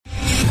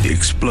The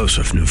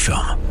explosive new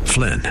film,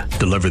 Flynn,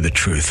 deliver the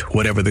truth,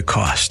 whatever the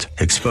cost,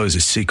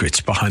 exposes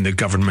secrets behind the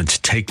government's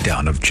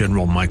takedown of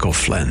General Michael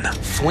Flynn.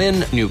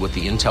 Flynn knew what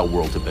the intel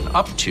world had been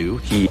up to.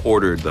 He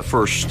ordered the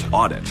first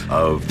audit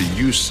of the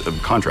use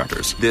of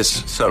contractors.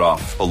 This set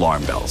off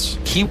alarm bells.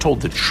 He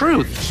told the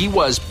truth. He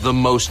was the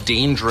most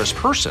dangerous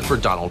person for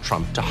Donald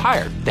Trump to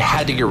hire. They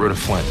had to get rid of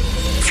Flynn.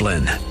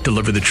 Flynn,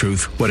 deliver the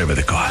truth, whatever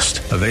the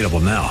cost. Available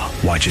now.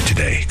 Watch it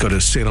today. Go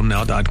to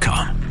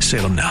salemnow.com.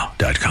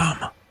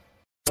 salemnow.com.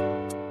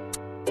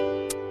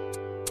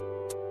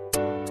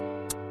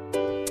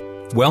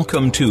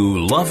 Welcome to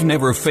Love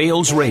Never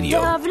Fails Radio.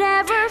 Love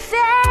never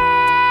fails.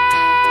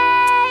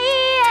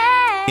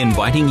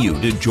 Inviting you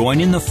to join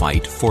in the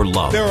fight for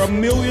love. There are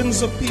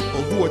millions of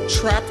people who are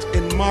trapped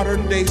in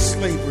modern-day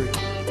slavery.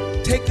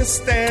 Take a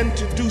stand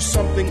to do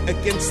something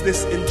against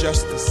this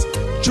injustice.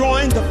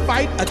 Join the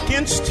fight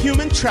against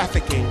human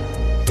trafficking.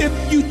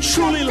 If you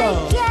truly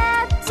love,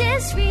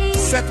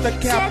 set the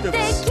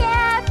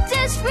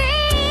captives free.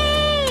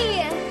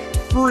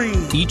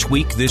 Each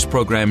week, this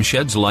program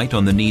sheds light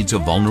on the needs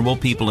of vulnerable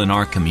people in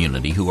our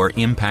community who are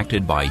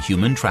impacted by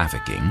human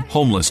trafficking,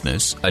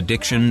 homelessness,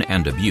 addiction,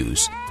 and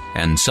abuse,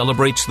 and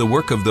celebrates the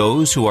work of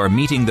those who are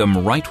meeting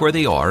them right where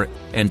they are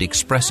and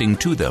expressing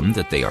to them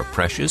that they are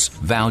precious,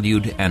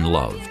 valued, and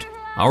loved.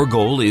 Our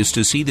goal is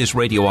to see this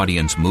radio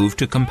audience move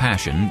to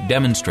compassion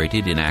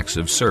demonstrated in acts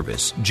of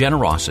service,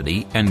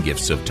 generosity, and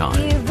gifts of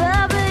time. Give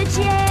up a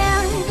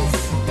chance.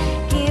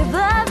 Give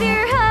up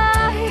your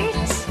heart.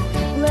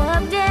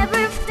 Love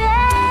never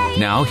fails.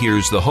 Now,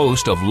 here's the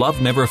host of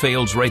Love Never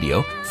Fails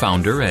Radio,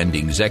 founder and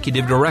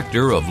executive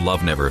director of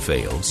Love Never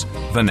Fails,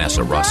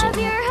 Vanessa Russell.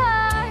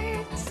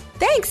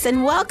 Thanks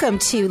and welcome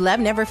to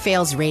Love Never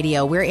Fails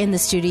Radio. We're in the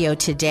studio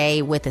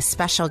today with a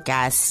special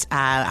guest.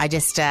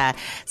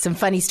 Some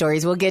funny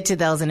stories. We'll get to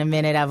those in a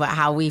minute of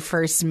how we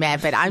first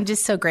met, but I'm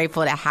just so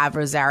grateful to have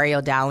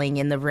Rosario Dowling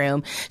in the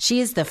room.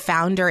 She is the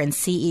founder and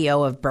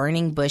CEO of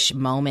Burning Bush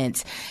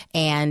Moments,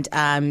 and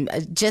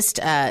just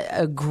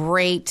a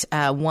great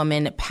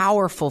woman,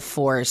 powerful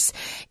force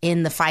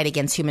in the fight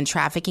against human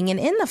trafficking and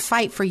in the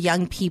fight for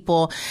young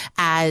people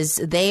as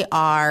they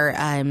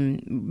are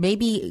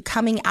maybe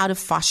coming out of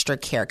foster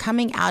care,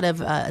 coming out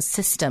of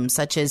systems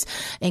such as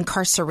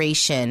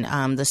incarceration,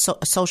 the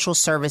social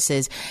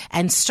services,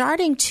 and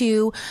starting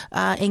to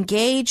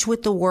engage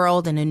with the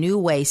world in a new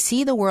way,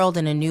 see the world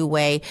in a new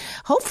way,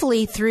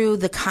 hopefully through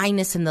the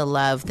kindness and the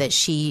love that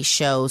she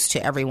shows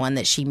to everyone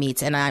that she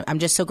meets. And I'm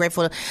just so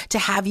grateful to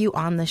have you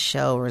on the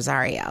show,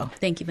 Rosario.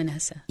 Thank you,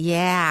 Vanessa.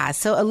 Yeah.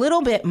 So a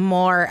little bit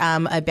more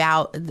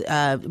about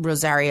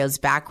Rosario's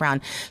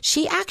background.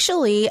 She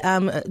actually,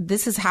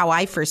 this is how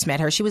I first met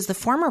her. She was the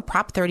former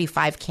Prop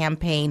 35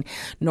 campaign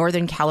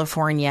Northern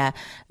California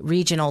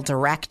regional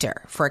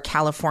director for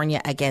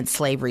California Against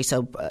Slavery.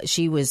 So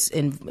she was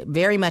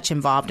very much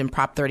involved in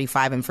Prop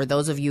 35. And for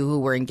those of you who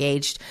were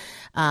engaged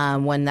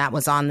when that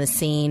was on the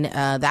scene,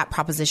 that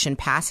proposition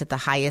passed at the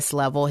highest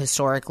level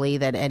historically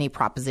that any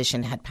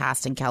proposition had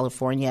passed in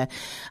California.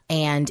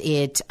 And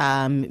it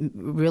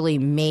really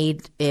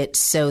made it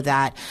so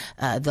that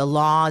the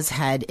laws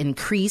had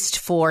increased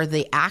for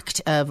the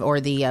act of, or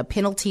the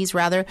penalties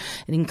rather,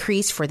 it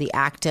increased for the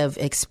act of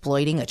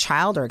exploiting a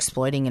child or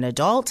exploiting an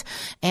adult,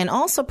 and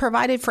also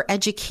provided for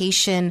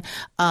education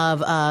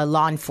of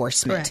law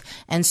enforcement.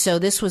 Correct. And so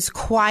this was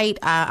quite,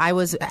 I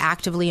was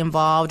actively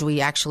involved. We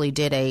actually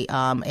did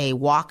a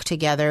walk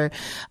together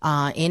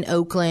in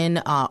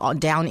Oakland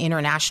down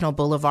International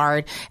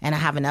Boulevard, and I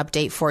have an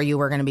update for you.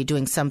 We're going to be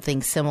doing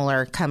something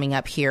similar coming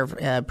up here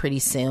pretty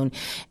soon.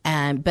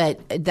 But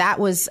that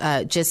was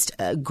just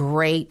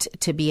great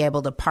to be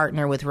able to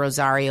partner with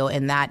Rosario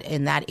in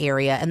that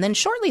area. And then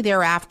shortly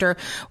thereafter,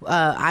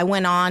 I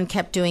went on,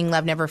 kept doing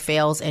Love Never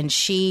Fails, and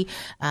she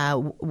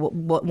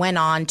went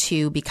on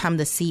to become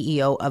the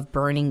CEO of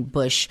Burning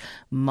Bush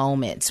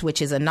Moments,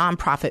 which is a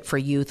nonprofit for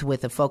youth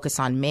with a focus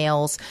on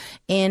males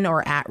in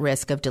or at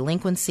risk of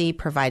delinquency,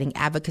 providing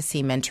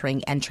advocacy,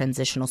 mentoring, and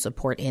transitional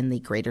support in the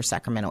greater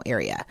Sacramento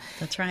area.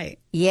 That's right.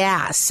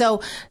 Yeah.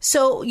 So,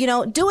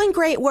 doing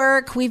great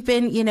work. We've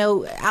been,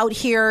 out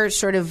here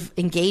sort of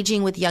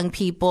engaging with young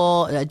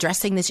people,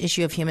 addressing this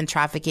issue of human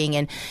trafficking.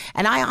 And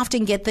I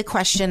often get the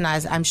question,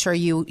 as I'm sure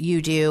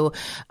you do,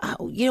 how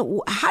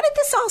did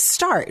this all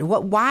start?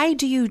 Why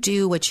do you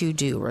do what you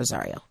do,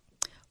 Rosario?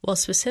 Well,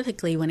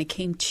 specifically when it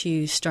came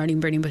to starting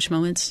Burning Bush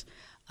Moments,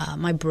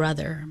 my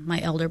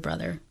elder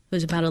brother,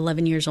 who's about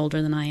 11 years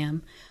older than I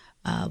am,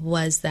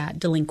 was that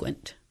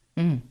delinquent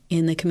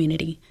in the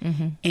community.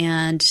 Mm-hmm.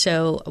 And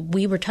so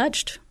we were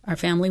touched. Our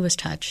family was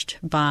touched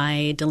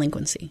by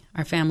delinquency.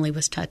 Our family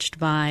was touched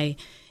by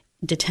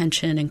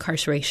detention,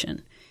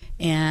 incarceration,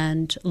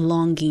 and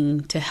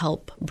longing to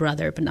help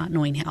brother, but not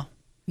knowing how.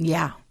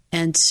 Yeah.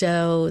 And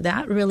so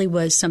that really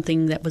was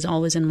something that was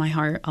always in my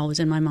heart, always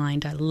in my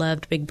mind. I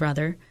loved Big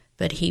Brother,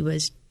 but he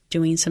was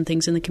doing some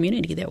things in the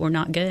community that were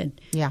not good.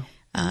 Yeah.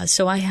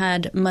 So I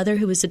had mother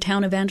who was the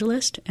town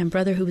evangelist and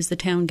brother who was the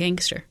town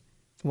gangster.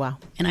 Wow.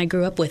 And I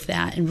grew up with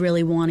that and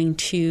really wanting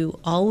to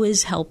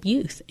always help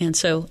youth. And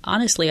so,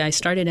 honestly, I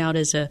started out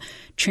as a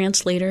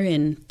translator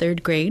in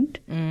 3rd grade.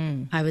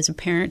 I was a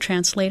parent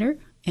translator,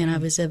 and I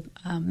was a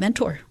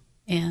mentor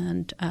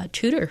and a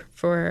tutor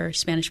for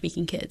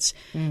Spanish-speaking kids.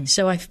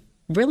 So I've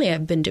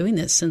been doing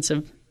this since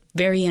a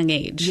very young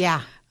age.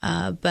 Yeah.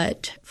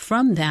 But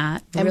from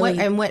that, and really,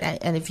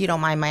 and if you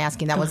don't mind my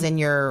asking, that was in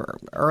your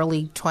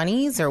early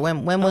 20s, or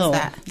when was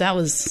that? That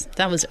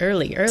was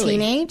early.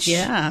 Teenage?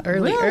 Yeah,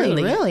 Really?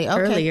 Okay.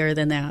 Earlier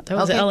than that. That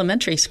was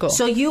elementary school.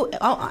 So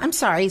I'm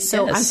sorry.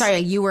 So Yes. I'm sorry.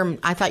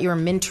 I thought you were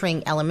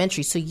mentoring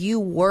elementary. So you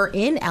were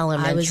in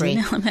elementary. I was in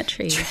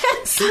elementary.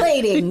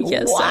 Translating.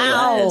 Yes, wow.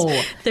 I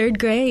was. 3rd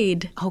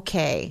grade.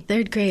 Okay.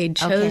 3rd grade,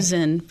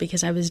 chosen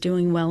because I was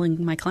doing well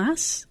in my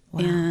class,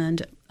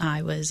 and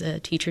I was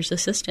a teacher's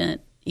assistant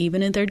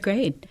even in 3rd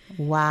grade.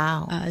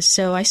 Wow.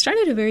 So I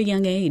started at a very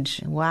young age.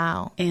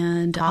 Wow.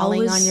 And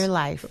calling on your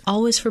life.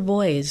 Always for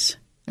boys.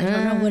 I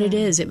don't know what it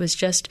is. It was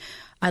just,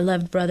 I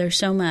loved brother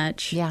so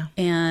much. Yeah.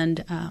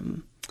 And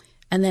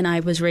then I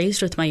was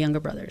raised with my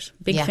younger brothers.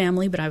 Big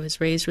family, but I was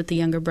raised with the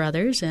younger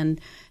brothers. And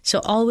so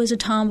always a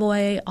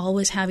tomboy,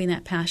 always having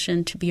that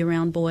passion to be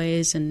around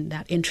boys and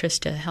that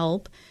interest to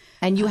help.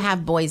 And you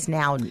have boys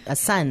now,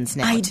 sons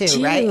now I too,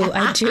 do, right?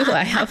 I do.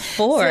 I have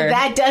 4. So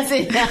that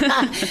doesn't,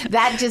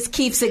 that just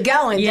keeps it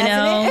going,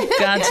 doesn't it?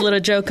 God's little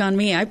joke on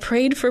me. I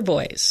prayed for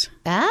boys.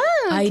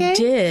 Oh, okay. I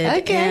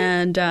did. Okay.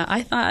 And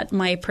I thought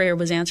my prayer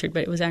was answered,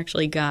 but it was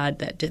actually God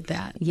that did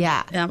that.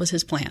 Yeah. That was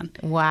his plan.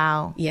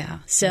 Wow. Yeah.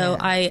 So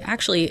I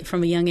actually,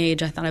 from a young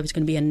age, I thought I was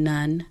going to be a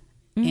nun.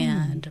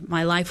 And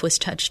my life was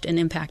touched and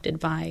impacted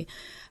by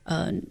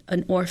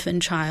an orphan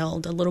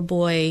child, a little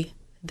boy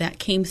that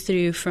came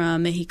through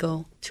from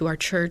Mexico to our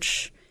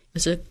church. It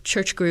was a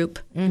church group,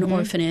 an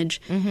orphanage,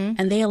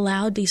 and they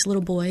allowed these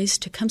little boys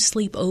to come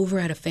sleep over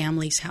at a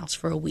family's house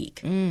for a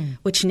week,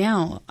 which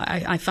now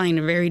I find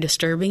very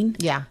disturbing.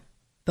 Yeah.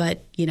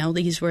 But,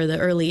 these were the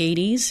early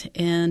 80s,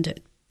 and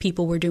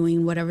people were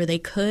doing whatever they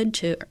could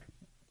to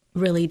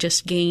really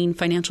just gain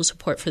financial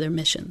support for their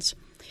missions.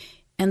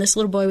 And this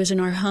little boy was in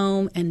our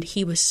home, and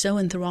he was so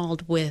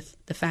enthralled with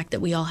the fact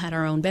that we all had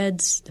our own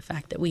beds, the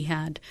fact that we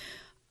had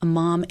a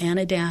mom and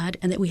a dad,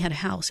 and that we had a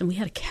house, and we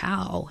had a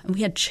cow, and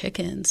we had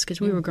chickens, because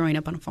we were growing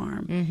up on a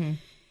farm.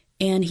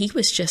 And he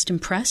was just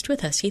impressed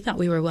with us. He thought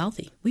we were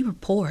wealthy. We were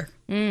poor.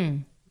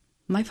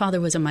 My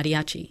father was a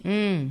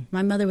mariachi.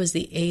 My mother was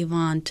the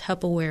Avon,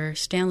 Tupperware,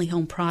 Stanley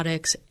Home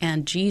Products,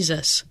 and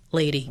Jesus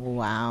lady.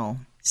 Wow.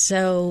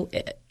 So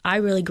I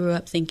really grew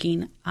up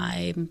thinking,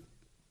 I'm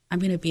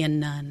going to be a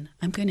nun.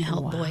 I'm going to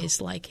help boys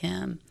like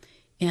him.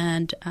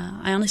 And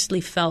I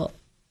honestly felt,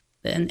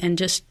 and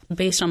just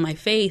based on my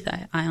faith,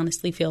 I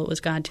honestly feel it was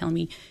God telling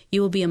me,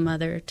 you will be a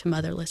mother to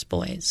motherless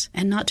boys.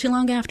 And not too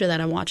long after that,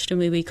 I watched a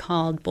movie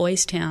called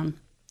Boys Town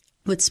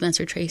with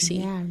Spencer Tracy.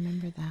 Yeah, I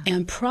remember that.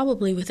 And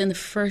probably within the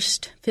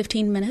first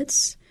 15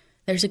 minutes,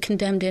 there's a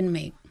condemned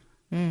inmate.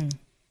 And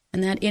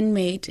that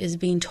inmate is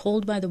being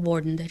told by the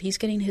warden that he's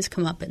getting his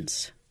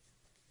comeuppance.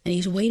 And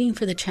he's waiting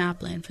for the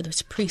chaplain, for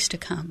this priest to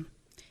come.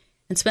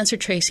 And Spencer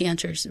Tracy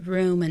enters the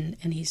room,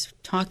 and he's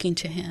talking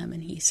to him,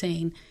 and he's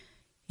saying,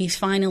 the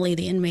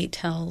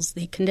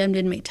condemned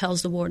inmate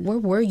tells the warden, where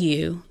were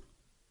you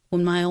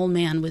when my old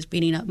man was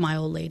beating up my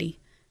old lady?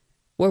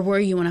 Where were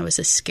you when I was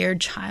a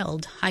scared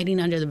child hiding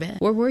under the bed?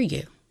 Where were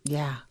you?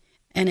 Yeah.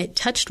 And it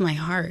touched my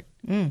heart.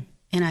 And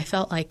I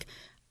felt like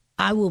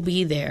I will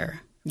be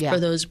there for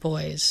those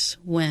boys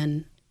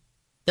when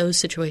those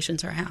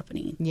situations are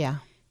happening. Yeah.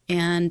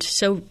 And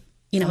so,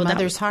 a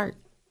mother's heart.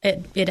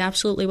 It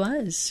absolutely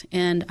was.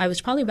 And I was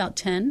probably about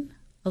 10,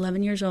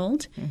 11 years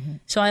old.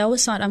 So I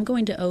always thought, I'm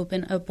going to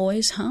open a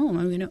boys' home.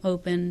 I'm going to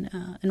open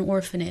an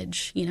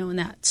orphanage, in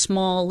that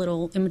small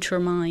little immature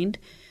mind.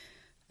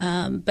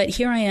 But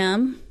here I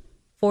am,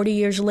 40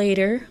 years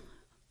later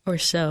or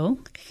so.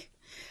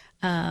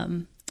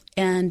 And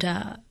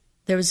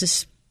there was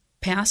this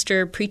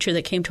preacher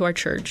that came to our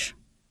church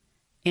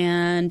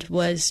and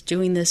was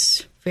doing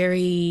this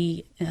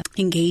very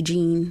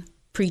engaging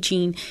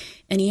preaching.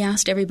 And he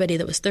asked everybody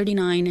that was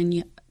 39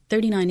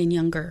 and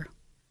younger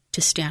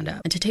to stand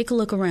up and to take a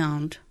look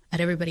around at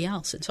everybody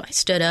else. And so I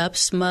stood up,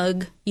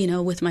 smug,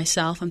 with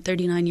myself. I'm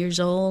 39 years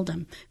old.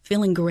 I'm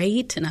feeling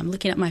great. And I'm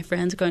looking at my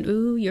friends going,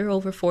 ooh, you're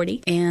over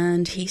 40.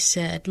 And he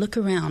said, look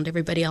around.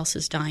 Everybody else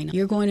is dying.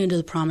 You're going into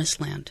the promised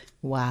land.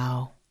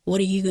 Wow. What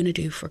are you going to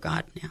do for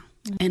God now?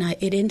 And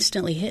it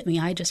instantly hit me.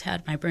 I just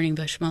had my burning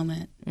bush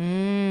moment.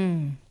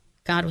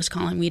 God was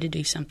calling me to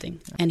do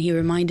something. And he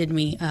reminded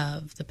me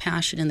of the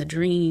passion and the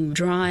dream,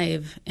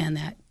 drive, and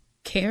that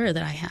care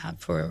that I have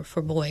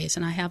for boys.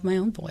 And I have my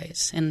own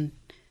boys. And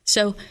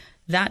so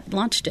that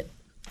launched it.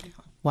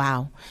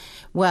 Wow.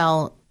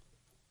 Well,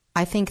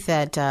 I think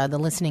that the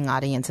listening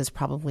audience is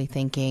probably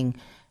thinking,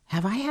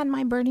 have I had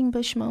my burning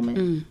bush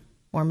moment?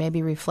 Or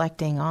maybe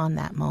reflecting on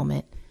that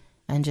moment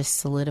and just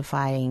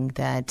solidifying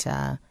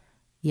that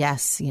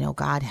yes,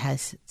 God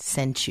has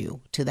sent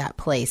you to that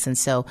place. And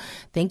so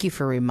thank you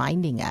for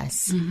reminding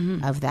us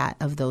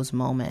of those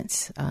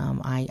moments.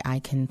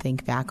 I can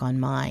think back on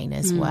mine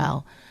as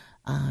well.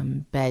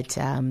 But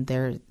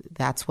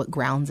that's what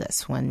grounds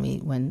us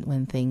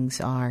when things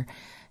are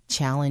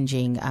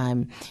challenging.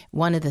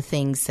 One of the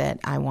things that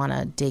I want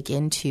to dig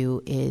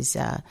into is,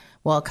 a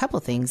couple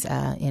of things.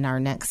 In our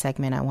next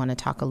segment, I want to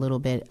talk a little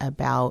bit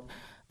about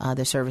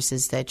the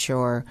services that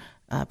you're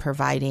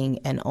providing,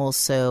 and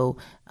also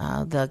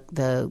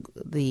the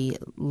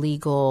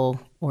legal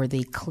or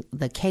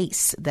the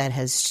case that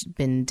has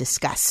been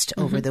discussed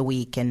over the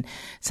week, and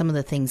some of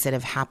the things that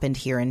have happened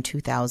here in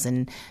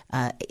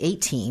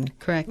 2018.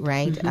 Correct.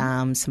 Right?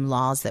 Some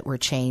laws that were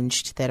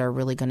changed that are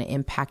really going to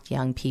impact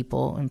young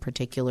people, in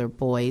particular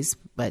boys,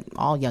 but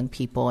all young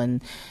people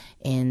in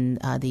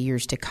the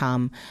years to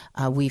come.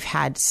 We've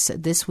had,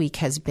 this week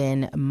has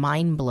been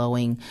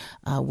mind-blowing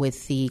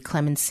with the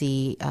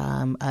clemency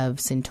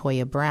of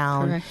Cyntoia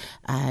Brown.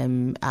 I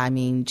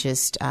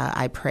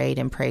prayed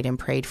and prayed and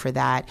prayed for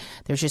that.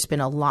 There's just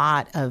been a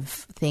lot of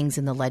things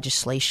in the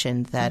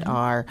legislation that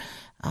are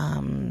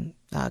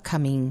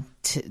coming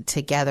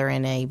together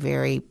in a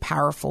very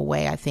powerful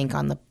way, I think,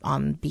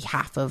 on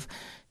behalf of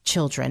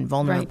children,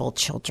 vulnerable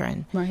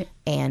children. Right.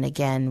 And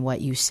again,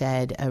 what you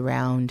said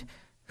around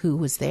who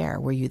was there?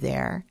 Were you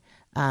there?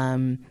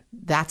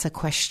 That's a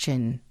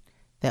question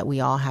that we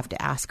all have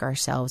to ask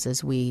ourselves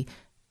as we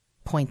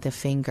point the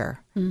finger,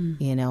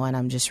 and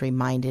I'm just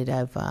reminded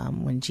of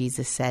when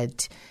Jesus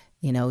said,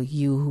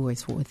 you who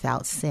is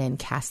without sin,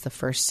 cast the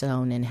first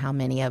stone, and how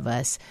many of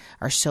us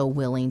are so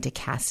willing to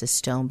cast a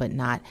stone, but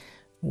not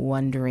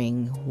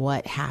wondering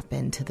what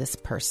happened to this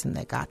person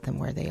that got them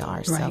where they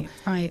are. So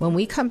when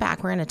we come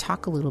back, we're going to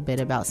talk a little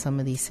bit about some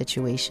of these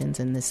situations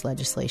in this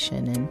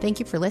legislation. And thank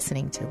you for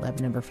listening to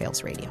Love Never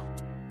Fails Radio.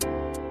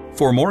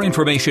 For more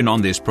information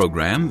on this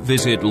program,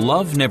 visit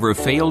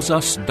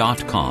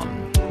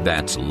loveneverfailsus.com.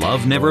 That's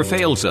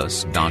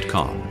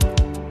loveneverfailsus.com.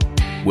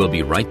 We'll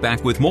be right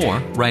back with more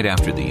right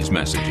after these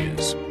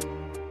messages.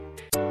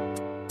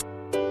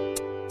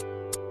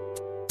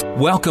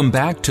 Welcome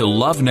back to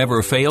Love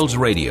Never Fails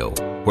Radio,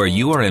 where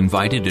you are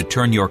invited to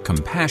turn your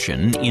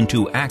compassion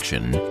into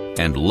action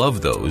and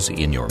love those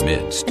in your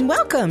midst. And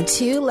welcome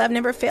to Love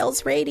Never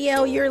Fails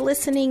Radio. You're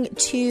listening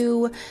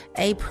to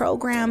a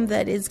program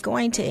that is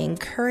going to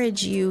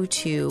encourage you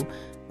to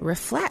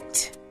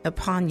reflect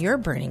upon your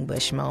Burning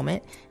Bush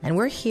moment. And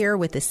we're here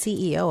with the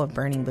CEO of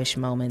Burning Bush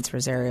Moments,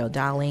 Rosario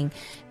Darling,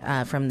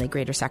 from the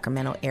greater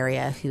Sacramento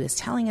area, who is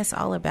telling us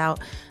all about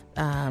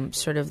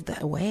sort of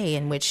the way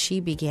in which she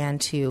began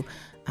to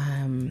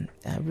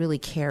really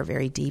care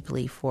very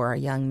deeply for our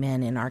young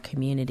men in our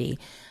community.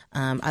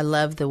 I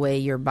love the way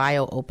your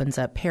bio opens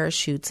up.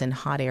 Parachutes and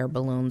hot air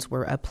balloons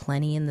were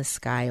aplenty in the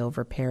sky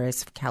over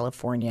Paris,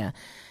 California,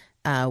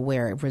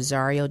 where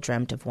Rosario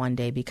dreamt of one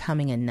day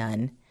becoming a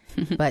nun.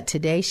 But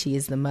today she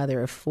is the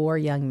mother of 4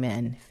 young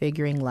men,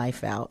 figuring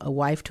life out, a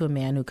wife to a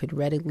man who could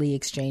readily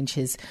exchange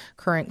his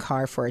current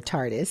car for a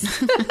TARDIS.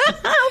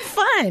 How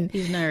fun.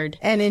 He's a nerd.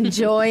 And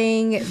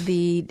enjoying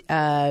the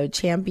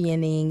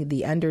championing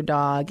the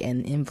underdog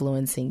and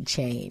influencing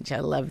change. I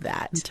love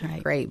that. That's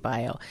right. Great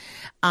bio.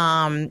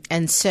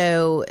 And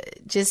so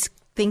just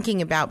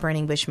thinking about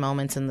Burning Bush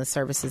Moments and the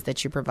services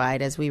that you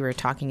provide, as we were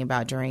talking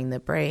about during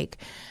the break,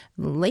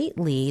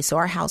 lately, so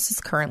our house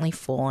is currently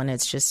full, and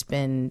it's just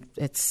been,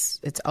 it's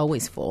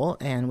always full,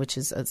 and which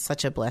is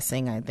such a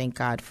blessing. I thank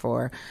God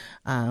for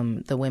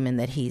the women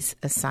that He's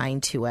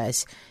assigned to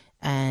us.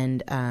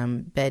 And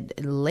but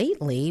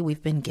lately,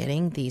 we've been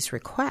getting these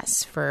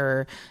requests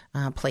for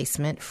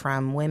placement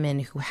from women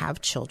who have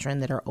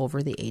children that are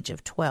over the age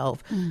of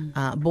 12,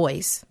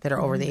 boys that are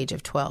over the age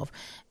of 12.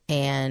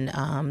 And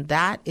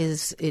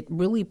it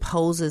really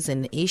poses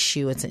an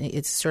issue.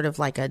 It's sort of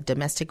like a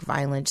domestic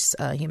violence,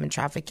 human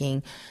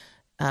trafficking,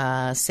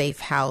 safe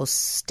house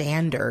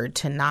standard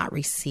to not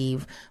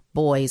receive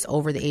boys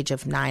over the age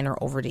of 9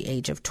 or over the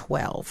age of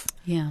 12.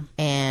 Yeah.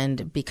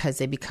 And because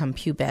they become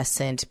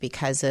pubescent,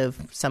 because of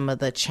some of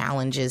the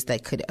challenges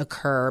that could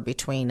occur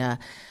between a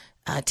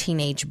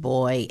teenage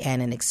boy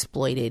and an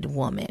exploited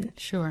woman.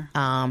 Sure.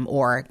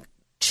 Or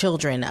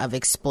children of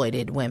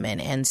exploited women.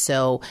 And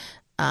so,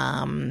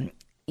 I've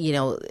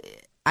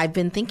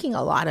been thinking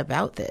a lot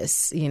about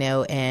this,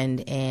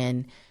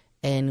 and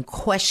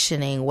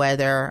questioning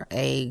whether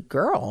a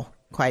girl,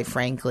 quite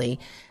frankly,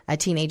 a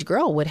teenage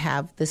girl would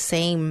have the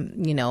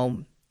same,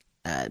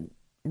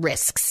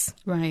 risks.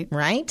 Right.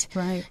 Right?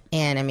 Right.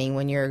 And I mean,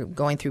 when you're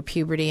going through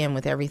puberty and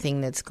with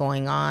everything that's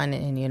going on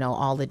and,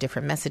 all the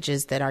different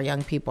messages that our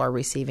young people are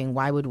receiving,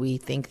 why would we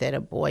think that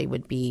a boy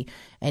would be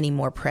any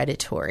more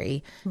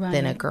predatory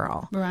than a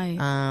girl? Right.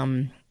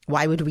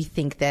 Why would we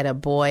think that a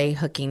boy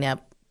hooking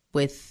up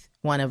with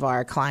one of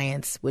our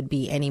clients would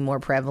be any more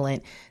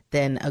prevalent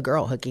than a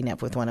girl hooking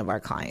up with one of our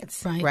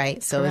clients?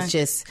 Right. So Correct. It's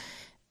just,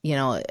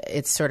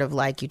 it's sort of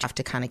like you have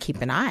to kind of keep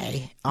an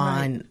eye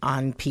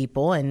on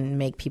people and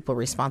make people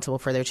responsible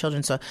for their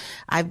children. So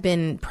I've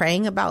been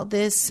praying about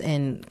this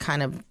and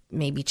kind of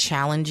maybe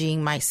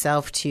challenging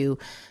myself to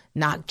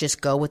not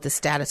just go with the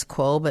status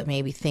quo, but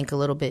maybe think a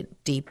little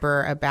bit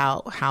deeper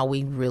about how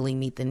we really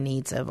meet the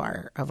needs of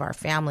our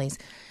families.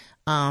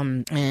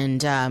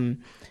 And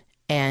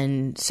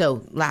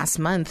so last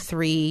month,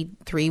 three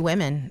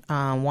women,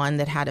 one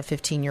that had a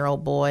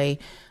 15-year-old boy,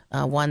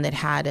 one that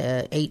had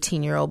a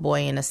 18-year-old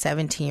boy and a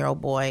 17-year-old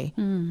boy,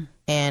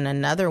 and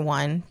another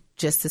one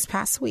just this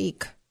past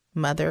week,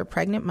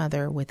 pregnant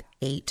mother with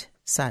 8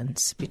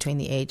 sons between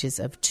the ages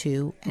of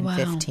 2 and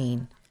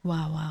 15.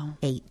 Wow.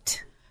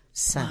 8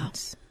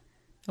 sons.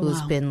 Wow.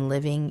 Who's been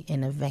living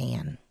in a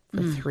van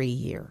for 3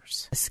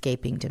 years,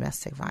 escaping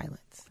domestic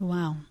violence.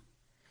 Wow.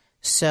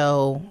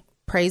 So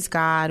praise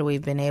God,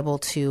 we've been able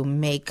to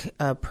make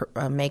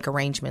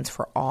arrangements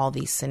for all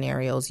these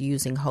scenarios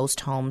using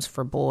host homes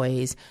for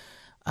boys,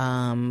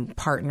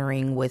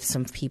 partnering with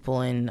some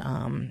people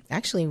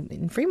actually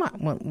in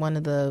Fremont. One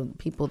of the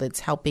people that's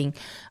helping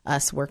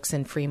us works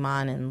in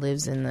Fremont and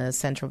lives in the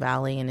Central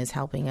Valley and is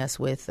helping us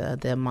with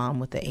the mom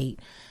with the 8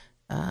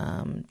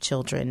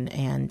 children.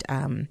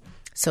 And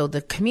so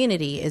the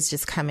community is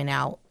just coming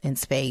out in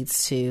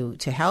spades to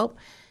help.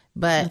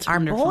 But That's our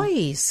wonderful.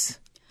 boys...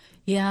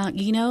 Yeah,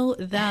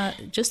 that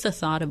just the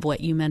thought of what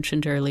you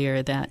mentioned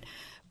earlier, that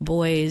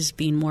boys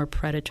being more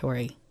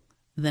predatory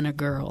than a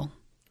girl.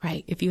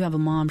 Right. If you have a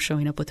mom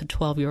showing up with a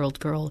 12-year-old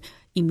girl,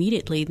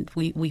 immediately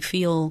we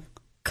feel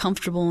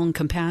comfortable and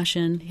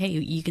compassion. Hey,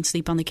 you can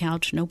sleep on the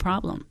couch, no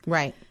problem.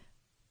 Right.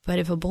 But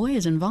if a boy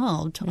is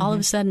involved, all of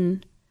a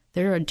sudden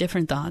there are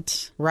different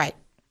thoughts. Right.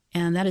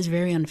 And that is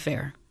very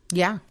unfair.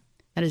 Yeah.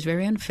 That is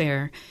very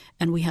unfair.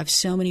 And we have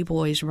so many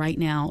boys right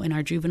now in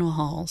our juvenile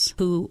halls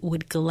who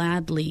would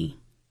gladly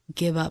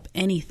give up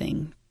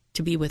anything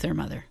to be with their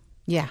mother.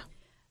 Yeah.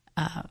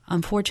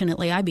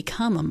 Unfortunately, I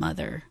become a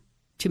mother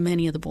to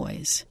many of the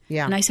boys.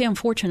 Yeah. And I say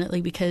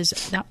unfortunately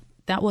because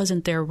that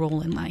wasn't their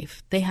role in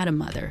life. They had a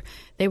mother.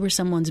 They were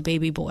someone's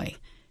baby boy.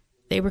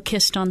 They were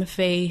kissed on the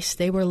face.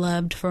 They were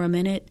loved for a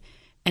minute.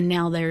 And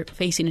now they're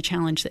facing a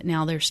challenge that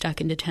now they're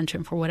stuck in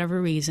detention for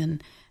whatever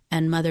reason,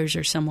 and mothers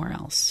are somewhere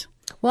else.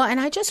 Well, and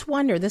I just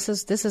wonder, this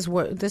is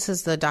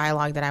the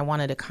dialogue that I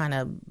wanted to kind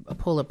of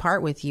pull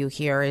apart with you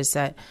here, is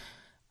that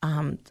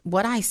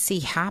what I see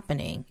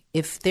happening,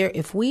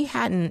 if we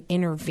hadn't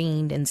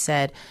intervened and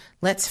said,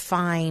 let's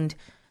find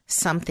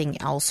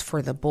something else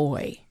for the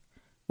boy,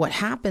 what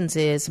happens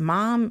is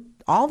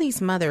all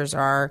these mothers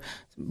are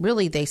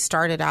really, they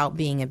started out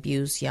being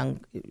abused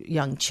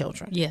young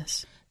children.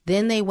 Yes.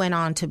 Then they went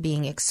on to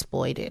being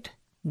exploited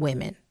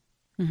women,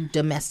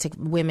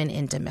 women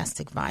in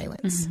domestic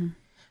violence. Mm-hmm.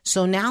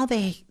 So now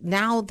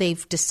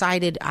they've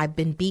decided, I've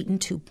been beaten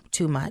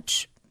too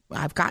much.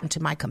 I've gotten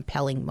to my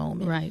compelling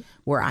moment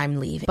where I'm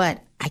leaving,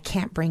 but I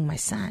can't bring my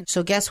son.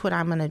 So guess what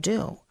I'm going to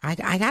do?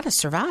 I got to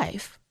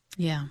survive.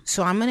 Yeah.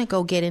 So I'm going to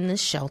go get in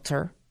this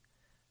shelter,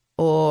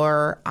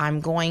 or I'm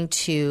going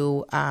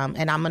to,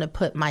 and I'm going to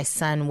put my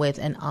son with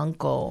an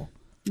uncle.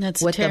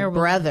 That's with terrible.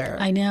 a brother.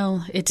 I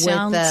know. It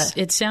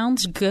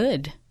sounds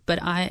good.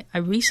 But I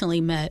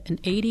recently met an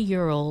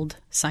 80-year-old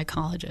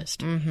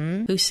psychologist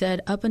who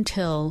said up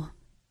until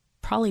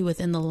probably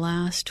within the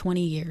last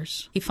 20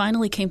 years, he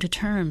finally came to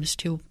terms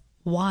to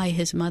why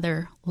his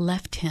mother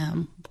left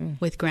him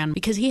with grandma.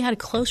 Because he had a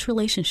close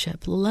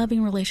relationship,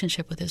 loving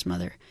relationship with his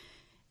mother.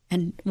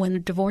 And when the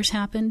divorce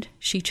happened,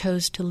 she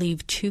chose to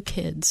leave 2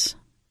 kids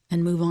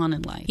and move on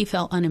in life. He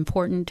felt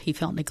unimportant. He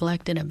felt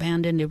neglected,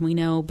 abandoned. And we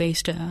know,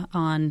 based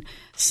on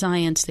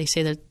science, they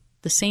say that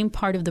the same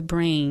part of the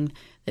brain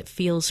that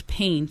feels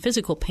pain,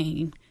 physical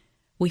pain,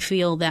 we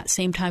feel that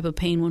same type of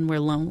pain when we're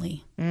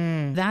lonely.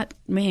 That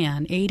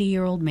man,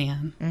 80-year-old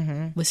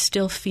man, was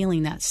still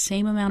feeling that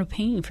same amount of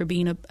pain for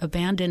being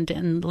abandoned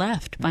and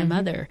left by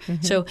mother.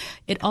 So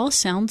it all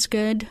sounds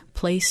good,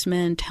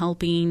 placement,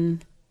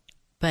 helping,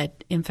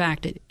 but in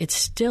fact, it's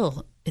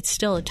still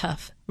a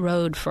tough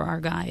road for our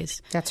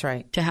guys. That's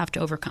right. To have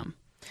to overcome.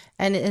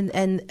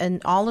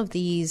 And all of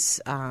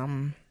these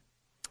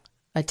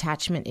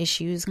attachment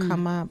issues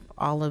come up.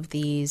 All of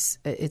these,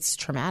 it's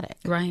traumatic.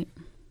 Right.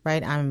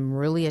 I'm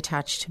really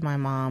attached to my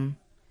mom,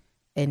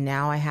 and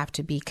now I have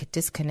to be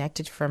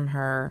disconnected from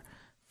her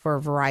for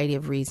a variety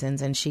of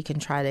reasons, and she can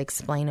try to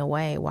explain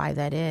away why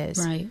that is.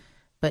 Right.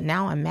 But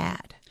now I'm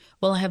mad.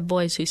 Well, I have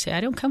boys who say,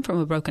 I don't come from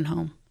a broken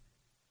home.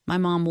 My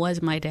mom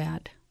was my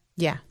dad.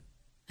 Yeah.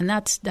 And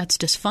that's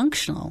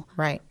dysfunctional.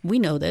 Right. We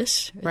know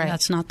this. Right.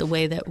 That's not the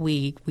way that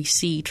we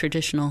see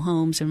traditional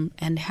homes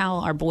and how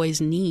our boys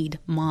need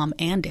mom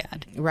and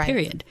dad,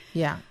 period.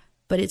 Yeah.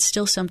 But it's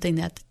still something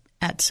that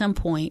at some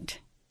point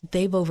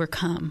they've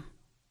overcome.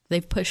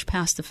 They've pushed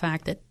past the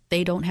fact that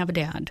they don't have a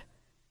dad,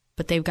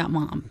 but they've got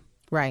mom.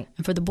 Right.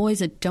 And for the boys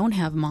that don't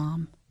have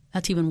mom,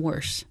 that's even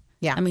worse.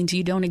 Yeah. That means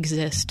you don't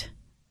exist.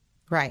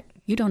 Right.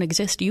 You don't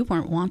exist. You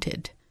weren't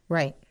wanted.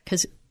 Right.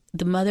 Because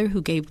the mother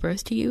who gave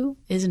birth to you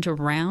isn't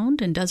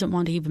around and doesn't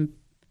want to even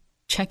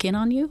check in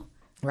on you.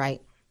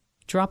 Right.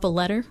 Drop a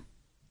letter.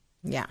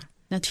 Yeah.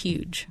 That's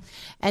huge.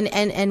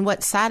 And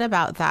what's sad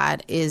about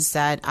that is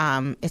that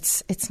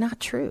it's not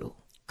true.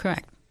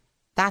 Correct.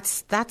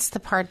 That's the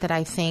part that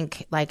I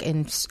think, like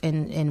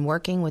in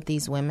working with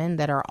these women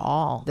that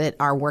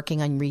are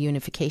working on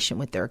reunification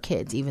with their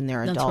kids, even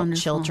their adult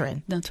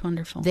children. That's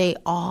wonderful. They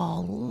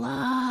all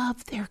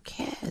love their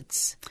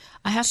kids.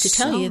 I have to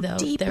tell you, though,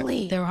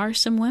 there are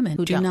some women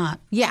who do not.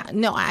 Yeah,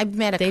 no, I've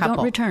met a couple. They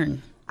don't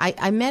return.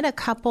 I met a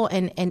couple,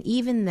 and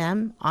even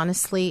them,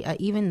 honestly,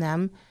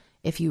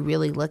 if you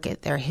really look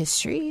at their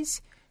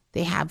histories,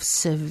 they have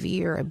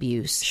severe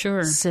abuse.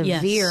 Sure.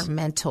 Severe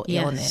mental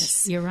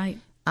illness. You're right.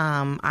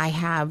 I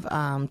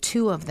have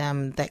 2 of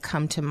them that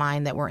come to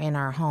mind that were in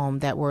our home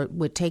that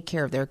would take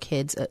care of their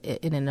kids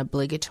in an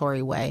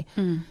obligatory way,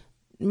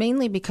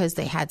 mainly because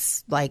they had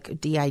like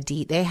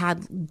DID. They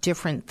had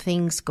different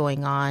things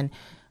going on.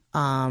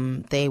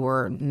 They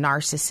were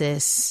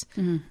narcissists,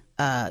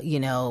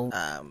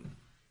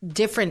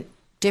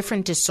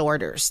 different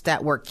disorders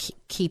that were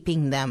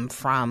keeping them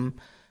from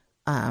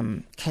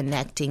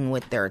connecting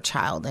with their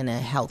child in a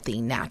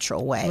healthy,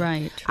 natural way.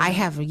 Right. I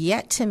have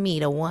yet to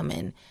meet a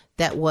woman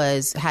that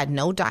had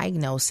no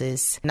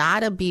diagnosis,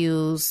 not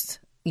abused,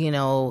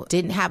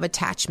 didn't have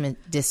attachment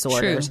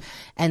disorders, True.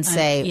 and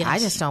say, yes. I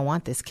just don't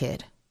want this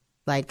kid.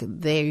 Like,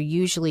 there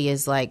usually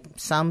is like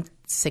some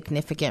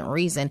significant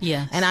reason.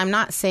 Yes. And I'm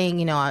not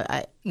saying,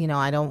 I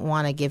don't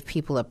want to give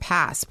people a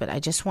pass, but I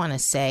just want to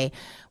say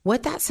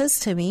what that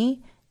says to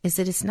me is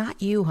that it's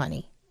not you,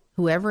 honey,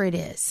 whoever it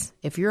is.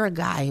 If you're a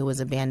guy who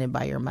was abandoned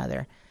by your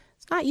mother,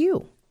 it's not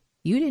you.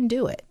 You didn't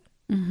do it.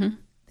 Mm-hmm.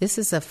 This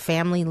is a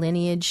family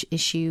lineage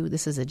issue.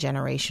 This is a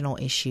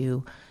generational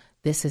issue.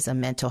 This is a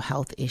mental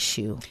health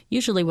issue.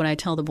 Usually what I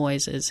tell the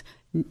boys is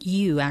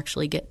you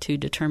actually get to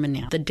determine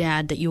now. The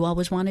dad that you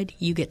always wanted,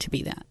 you get to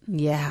be that.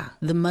 Yeah.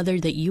 The mother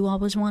that you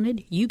always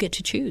wanted, you get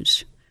to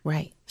choose.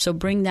 Right. So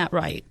bring that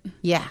right.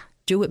 Yeah.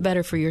 Do it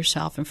better for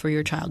yourself and for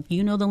your child.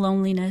 You know the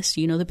loneliness,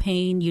 you know the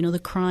pain, you know the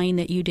crying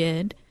that you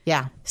did.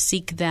 Yeah.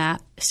 Seek the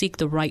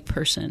right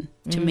person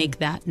to make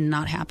that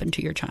not happen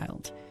to your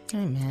child.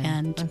 Amen.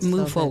 And That's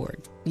move so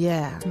forward.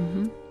 Yeah.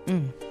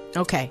 Mm-hmm.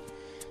 Okay.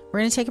 We're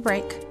going to take a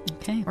break.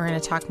 Okay. We're going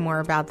to talk more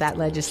about that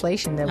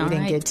legislation that we All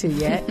didn't right. get to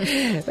yet.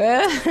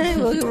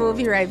 We'll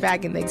be right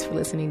back, and thanks for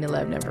listening to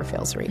Love Never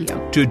Fails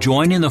Radio. To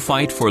join in the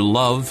fight for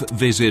love,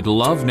 visit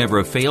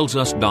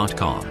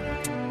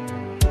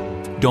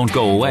loveneverfailsus.com. Don't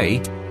go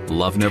away.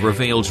 Love Never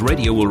Fails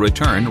Radio will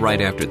return right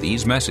after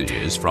these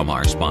messages from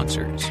our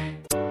sponsors.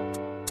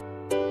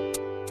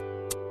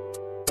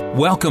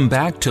 Welcome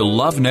back to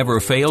Love Never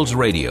Fails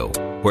Radio,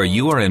 where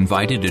you are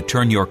invited to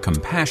turn your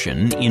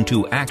compassion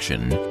into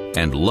action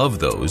and love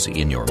those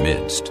in your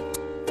midst.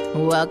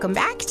 Welcome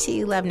back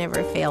to Love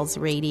Never Fails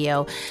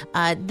Radio.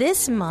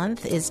 This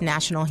month is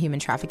National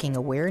Human Trafficking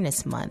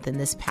Awareness Month, and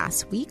this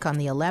past week on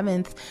the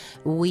 11th,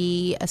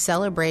 we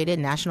celebrated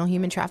National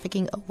Human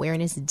Trafficking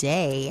Awareness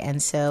Day.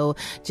 And so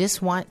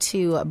just want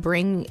to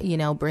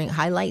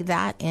highlight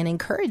that and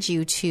encourage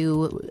you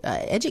to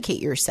educate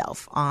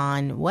yourself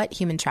on what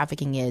human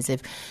trafficking is.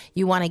 If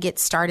you want to get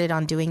started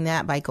on doing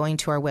that by going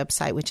to our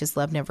website, which is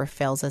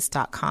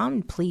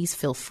loveneverfailsus.com, please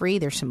feel free.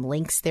 There's some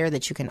links there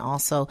that you can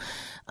also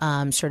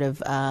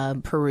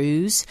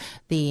peruse.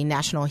 The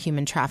National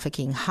Human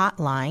Trafficking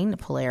Hotline,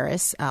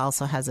 Polaris,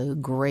 also has a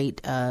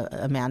great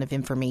amount of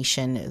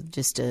information,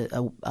 just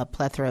a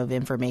plethora of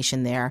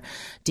information there.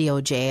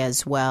 DOJ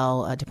as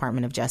well,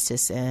 Department of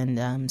Justice,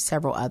 and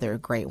several other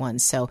great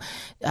ones. So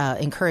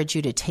encourage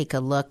you to take a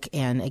look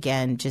and,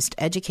 again, just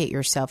educate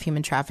yourself.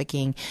 Human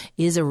trafficking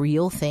is a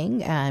real thing.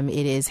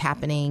 It is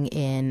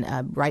happening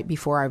right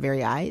before our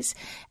very eyes,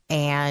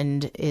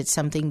 and it's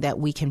something that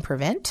we can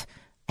prevent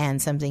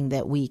and something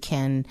that we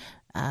can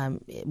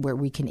where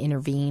we can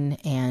intervene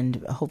and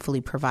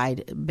hopefully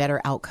provide better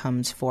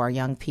outcomes for our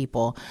young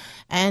people.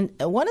 And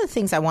one of the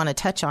things I want to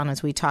touch on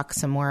as we talk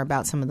some more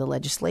about some of the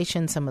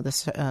legislation, some of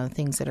the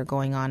things that are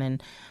going on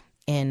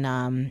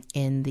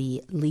in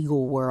the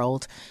legal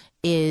world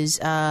is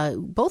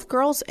both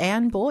girls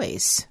and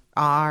boys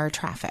are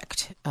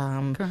trafficked.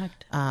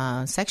 Correct.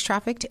 Sex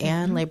trafficked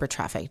and labor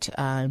trafficked.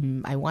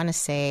 I want to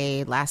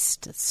say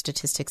last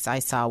statistics I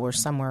saw were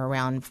somewhere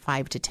around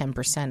 5 to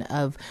 10%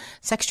 of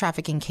sex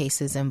trafficking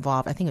cases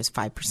involve, I think it was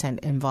 5%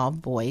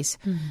 involve boys.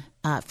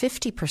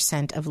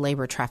 50% of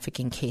labor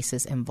trafficking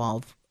cases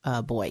involve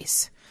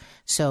boys.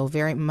 So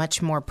very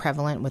much more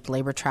prevalent with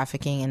labor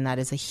trafficking, and that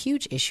is a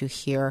huge issue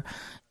here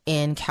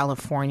in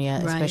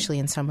California, Right. especially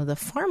in some of the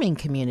farming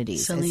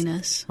communities.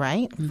 Salinas.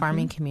 Right?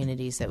 Farming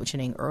communities that we were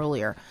saying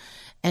earlier.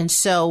 And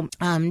so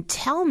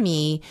tell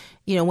me,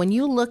 when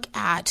you look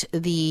at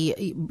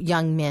the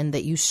young men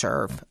that you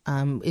serve,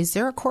 is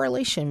there a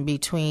correlation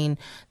between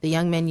the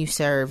young men you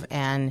serve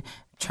and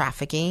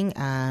trafficking?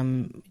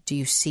 Do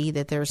you see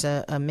that there's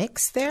a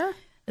mix there?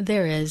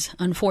 There is.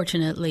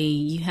 Unfortunately,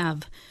 you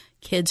have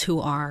kids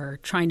who are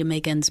trying to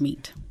make ends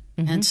meet.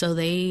 And so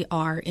they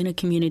are in a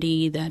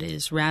community that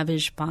is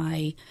ravaged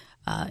by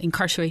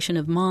incarceration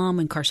of mom,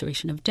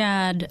 incarceration of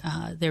dad.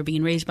 They're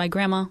being raised by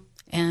grandma.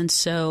 And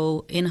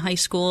so in high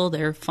school,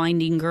 they're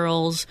finding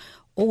girls,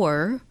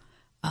 or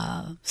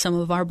some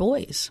of our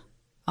boys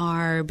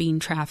are being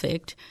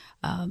trafficked,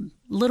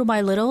 little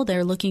by little,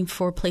 they're looking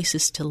for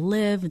places to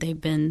live.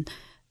 They've been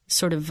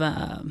sort of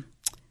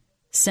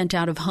sent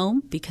out of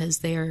home because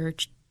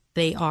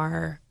they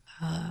are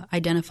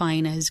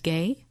identifying as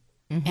gay.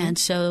 And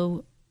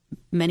so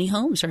many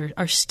homes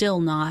are still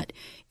not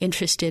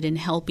interested in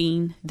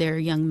helping their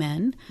young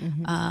men,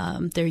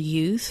 their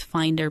youth,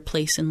 find their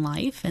place in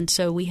life. And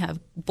so we have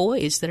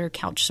boys that are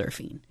couch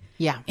surfing.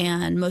 Yeah.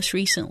 And most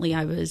recently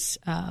I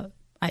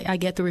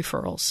get the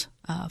referrals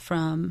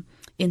from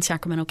in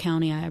Sacramento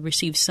County. I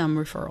received some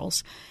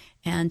referrals.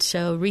 And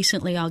so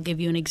recently, I'll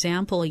give you an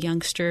example. A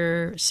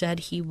youngster said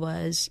he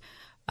was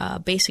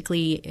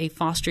basically a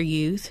foster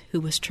youth who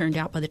was turned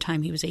out by the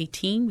time he was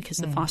 18 because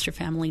the foster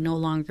family no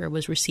longer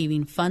was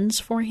receiving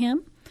funds for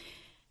him.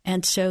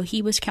 And so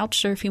he was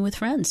couch surfing with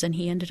friends, and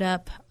he ended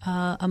up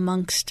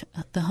amongst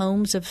the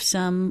homes of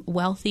some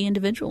wealthy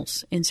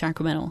individuals in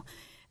Sacramento,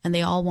 and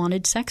they all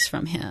wanted sex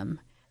from him.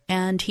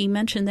 And he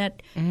mentioned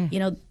that,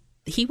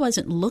 he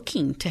wasn't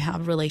looking to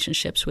have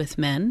relationships with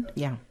men.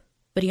 Yeah.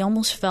 But he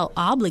almost felt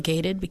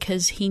obligated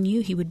because he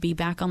knew he would be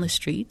back on the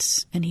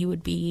streets and he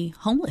would be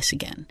homeless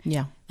again.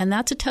 Yeah. And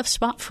that's a tough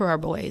spot for our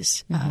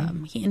boys.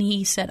 And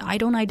he said, I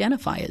don't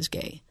identify as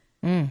gay.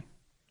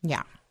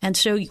 Yeah. And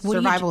so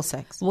survival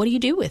sex. What do you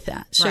do with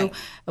that? So Right.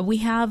 we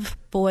have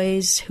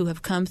boys who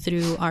have come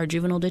through our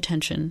juvenile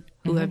detention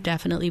who have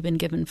definitely been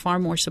given far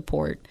more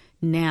support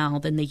now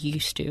than they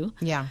used to.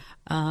 Yeah.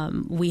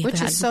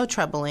 Which is so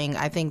troubling.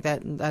 I think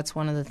that's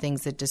one of the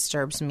things that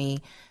disturbs me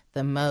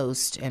the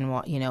most. And,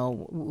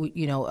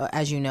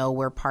 as you know,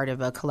 we're part of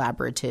a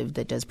collaborative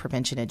that does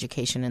prevention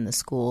education in the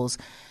schools.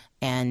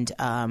 And,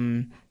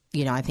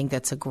 I think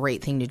that's a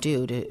great thing to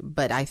do.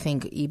 But I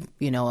think,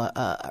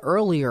 a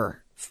earlier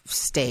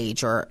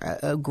stage or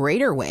a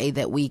greater way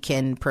that we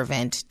can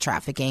prevent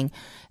trafficking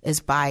is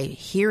by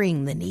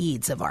hearing the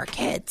needs of our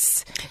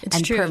kids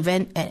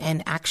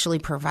and actually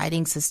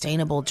providing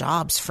sustainable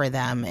jobs for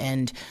them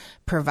and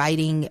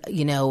providing,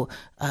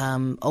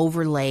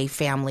 overlay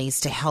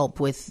families to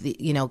help with,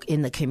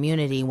 in the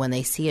community when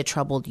they see a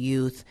troubled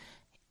youth,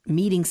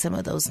 meeting some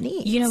of those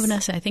needs.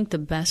 Vanessa, I think the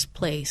best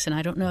place, and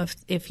I don't know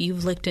if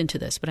you've looked into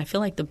this, but I feel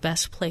like the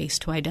best place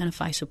to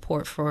identify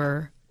support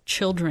for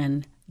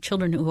children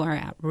who are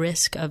at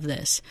risk of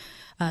this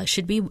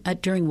should be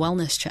during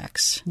wellness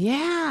checks.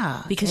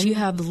 Yeah. Because you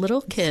have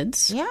little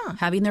kids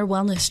having their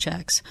wellness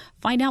checks.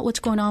 Find out what's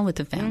going on with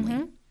the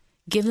family.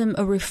 Give them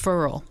a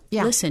referral.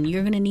 Yeah. Listen,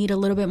 you're going to need a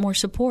little bit more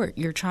support.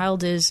 Your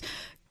child is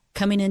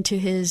coming into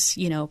his,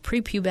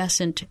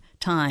 prepubescent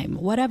time,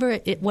 whatever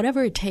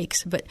it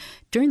takes. But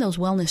during those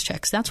wellness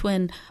checks, that's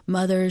when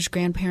mothers,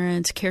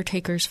 grandparents,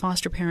 caretakers,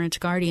 foster parents,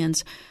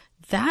 guardians,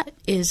 that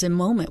is a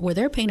moment where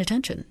they're paying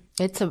attention.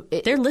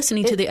 They're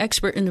listening to the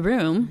expert in the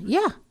room.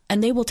 Yeah.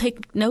 And they will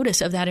take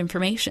notice of that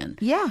information.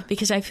 Yeah.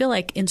 Because I feel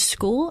like in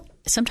school,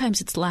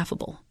 sometimes it's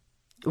laughable.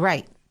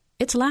 Right.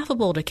 It's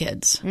laughable to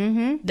kids.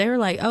 They're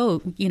like,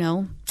 oh,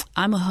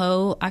 I'm a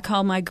hoe. I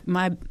call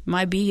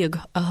my bee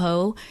a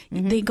hoe.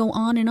 They go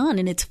on,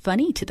 and it's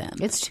funny to them.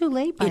 It's too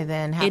late by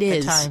then, half it the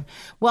is. time.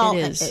 Well,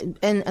 it is.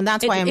 And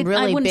that's why I'm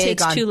really I wouldn't big say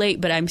it's on... too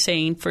late, but I'm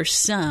saying for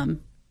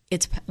some,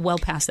 it's well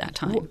past that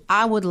time.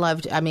 I would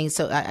love to.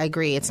 So I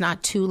agree. It's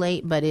not too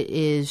late, but it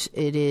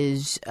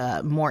is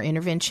more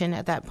intervention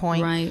at that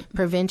point. Right.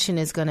 Prevention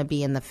is going to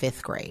be in the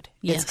 5th grade.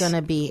 Yes. It's going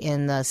to be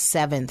in the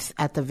 7th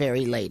at the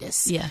very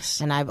latest.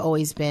 Yes. And I've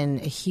always been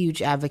a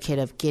huge advocate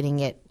of getting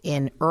it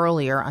in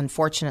earlier.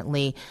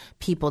 Unfortunately,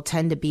 people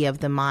tend to be of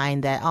the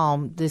mind that,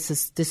 this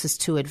is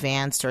too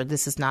advanced or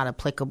this is not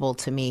applicable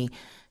to me.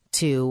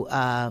 To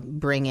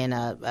bring in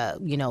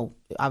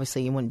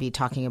obviously you wouldn't be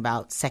talking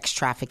about sex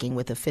trafficking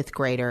with a 5th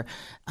grader,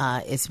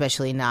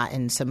 especially not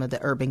in some of the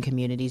urban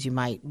communities. You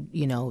might,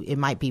 it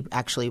might be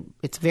actually,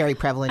 it's very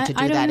prevalent to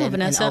do that in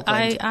Vanessa,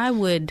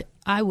 Oakland.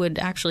 I would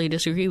actually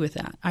disagree with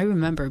that. I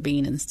remember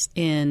being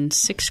in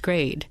 6th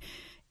grade,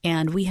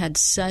 and we had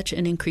such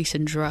an increase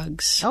in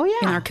drugs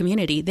in our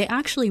community. They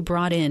actually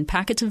brought in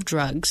packets of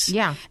drugs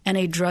and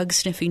a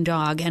drug-sniffing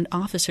dog and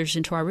officers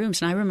into our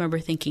rooms. And I remember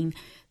thinking,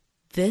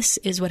 this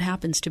is what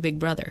happens to Big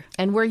Brother.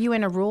 And were you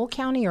in a rural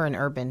county or an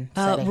urban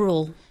setting?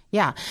 Rural.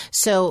 Yeah.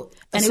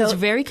 It was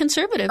very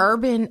conservative.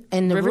 Urban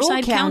and the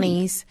Riverside rural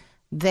counties,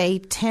 they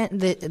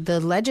tend the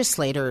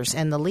legislators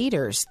and the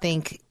leaders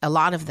think, a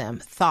lot of them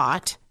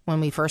thought when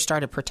we first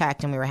started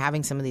Protect and we were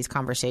having some of these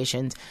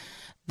conversations,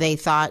 they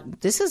thought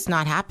this is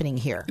not happening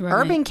here. Right.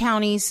 Urban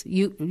counties,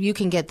 you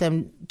can get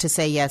them to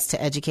say yes to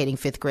educating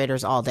 5th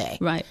graders all day.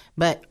 Right.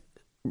 But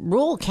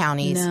rural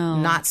counties,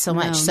 not so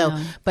much.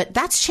 But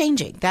that's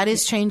changing. That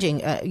is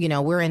changing.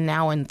 We're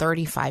now in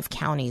 35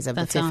 counties of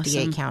the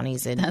 58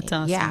 counties. And that's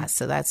awesome. Yeah,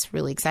 so that's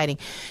really exciting.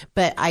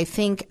 But I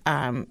think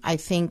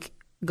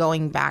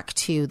going back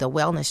to the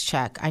wellness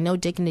check, I know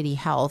Dignity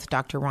Health,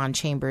 Dr. Ron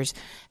Chambers,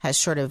 has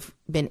sort of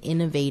been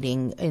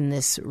innovating in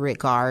this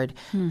regard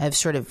of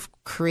sort of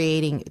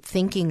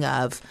thinking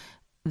of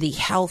the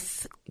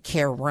health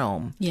care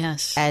room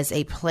as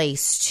a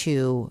place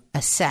to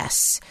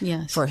assess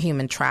for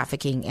human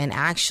trafficking, and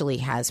actually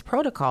has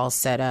protocols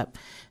set up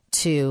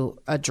to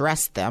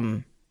address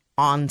them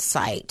on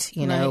site,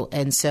 you know,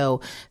 and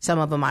so some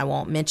of them I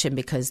won't mention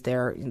because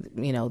they're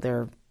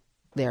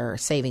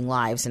saving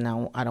lives, and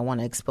I don't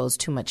want to expose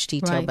too much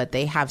detail, but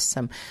they have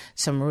some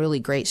really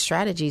great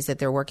strategies that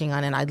they're working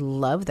on. And I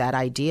love that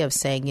idea of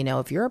saying, you know,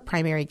 if you're a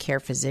primary care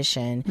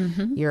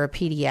physician, you're a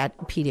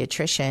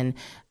pediatrician,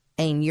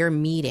 and you're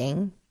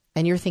meeting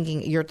and you're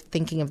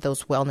thinking of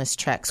those wellness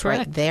checks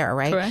right there,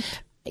 right?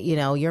 Correct. You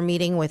know, you're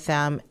meeting with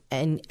them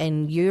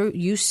and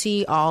you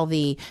see all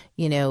the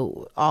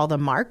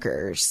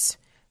markers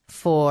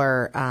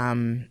for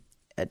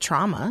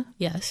trauma.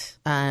 Yes.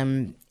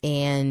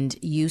 And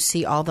you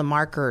see all the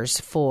markers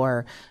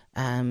for,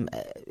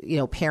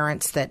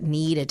 parents that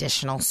need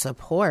additional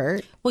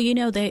support. Well, you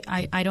know,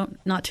 I don't,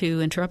 not to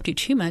interrupt you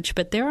too much,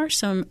 but there are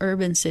some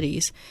urban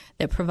cities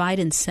that provide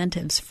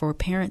incentives for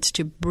parents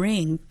to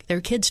bring their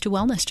kids to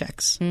wellness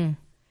checks.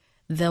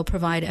 They'll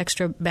provide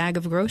extra bag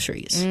of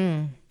groceries.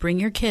 Bring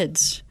your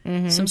kids.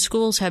 Some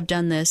schools have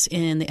done this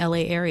in the LA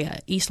area,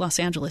 East Los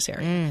Angeles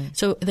area.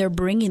 So they're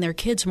bringing their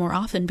kids more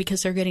often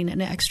because they're getting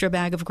an extra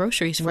bag of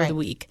groceries for the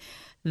week.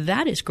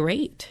 That is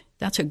great.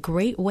 That's a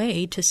great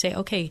way to say,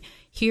 okay,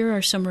 here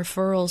are some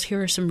referrals,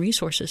 here are some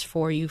resources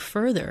for you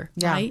further,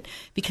 right?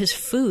 Because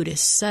food is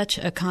such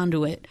a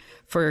conduit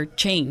for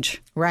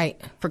change,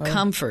 for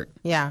comfort.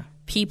 Yeah.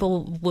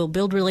 People will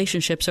build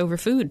relationships over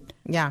food.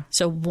 Yeah.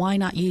 So why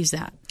not use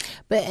that?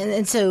 But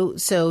and so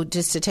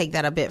just to take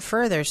that a bit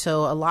further,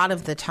 so a lot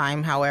of the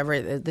time,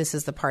 however, this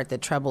is the part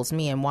that troubles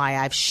me and why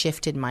I've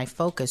shifted my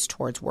focus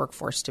towards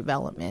workforce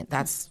development.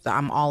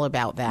 I'm all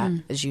about that,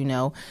 as you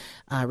know.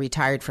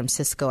 Retired from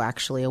Cisco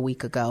actually a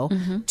week ago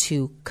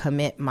to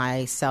commit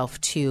myself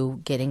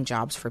to getting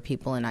jobs for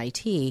people in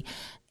IT,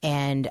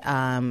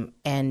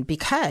 and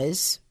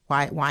because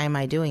why am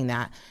I doing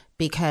that?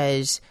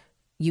 Because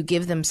you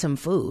give them some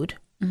food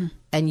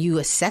and you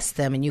assess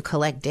them and you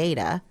collect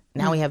data.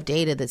 Now we have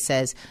data that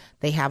says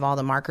they have all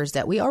the markers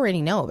that we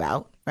already know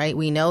about, right?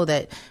 We know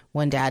that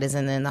when dad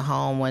isn't in the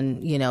home,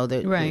 when, you know,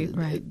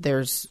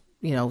 there's,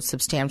 you know,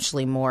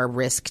 substantially more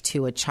risk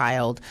to a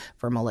child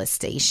for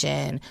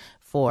molestation,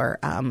 for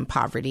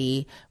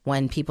poverty,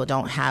 when people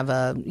don't have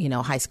a, you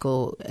know, high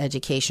school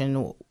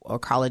education or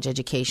college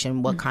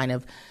education, what kind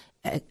of,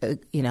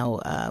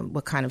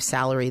 what kind of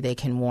salary they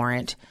can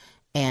warrant.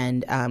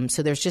 And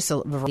so there's just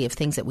a variety of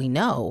things that we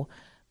know,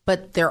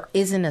 but there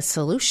isn't a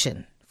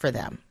solution for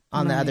them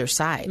on the other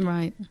side.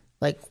 Right.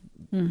 Like,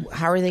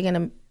 how are they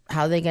going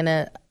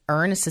to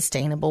earn a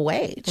sustainable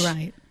wage?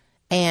 Right.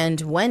 And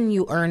when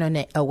you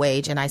earn a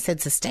wage, and I said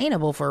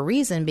sustainable for a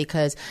reason,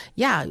 because,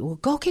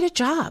 go get a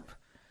job.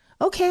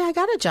 Okay, I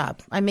got a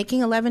job. I'm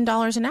making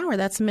 $11 an hour.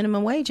 That's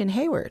minimum wage in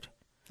Hayward.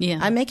 Yeah.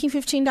 I'm making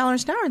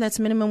 $15 an hour. That's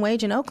minimum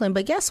wage in Oakland.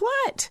 But guess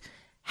what?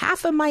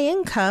 Half of my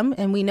income,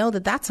 and we know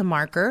that that's a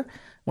marker.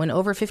 When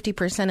over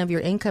 50% of your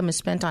income is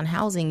spent on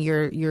housing,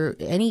 you're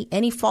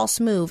any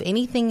false move,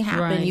 anything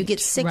happen, you get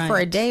sick for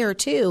a day or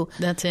two.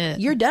 That's it.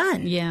 You're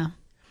done. Yeah.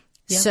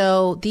 Yep.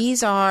 So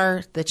these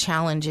are the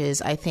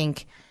challenges, I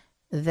think,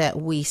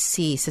 that we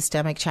see,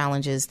 systemic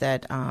challenges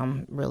that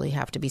really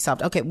have to be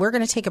solved. Okay, we're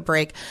going to take a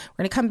break.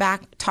 We're going to come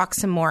back, talk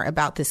some more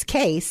about this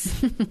case.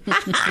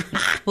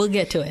 We'll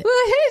get to it. We're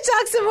going to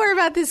talk some more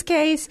about this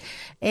case.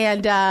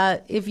 And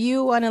if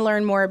you want to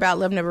learn more about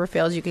Love Never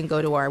Fails, you can go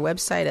to our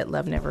website at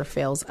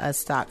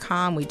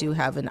loveneverfailsus.com. We do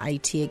have an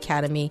IT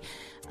Academy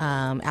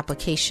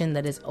application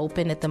that is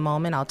open at the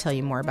moment. I'll tell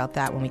you more about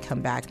that when we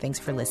come back. Thanks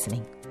for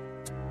listening.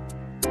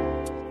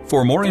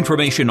 For more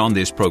information on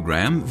this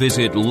program,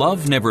 visit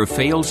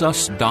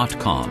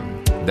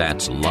loveneverfailsus.com.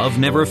 That's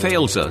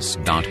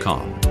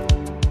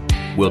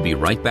loveneverfailsus.com. We'll be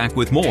right back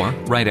with more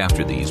right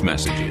after these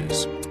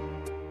messages.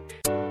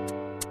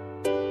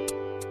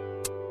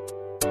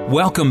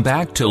 Welcome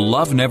back to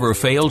Love Never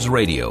Fails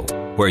Radio,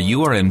 where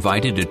you are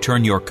invited to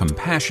turn your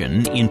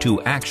compassion into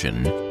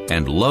action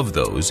and love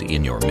those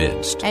in your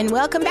midst. And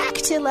welcome back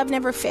to Love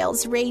Never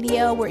Fails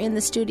Radio. We're in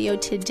the studio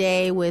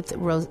today with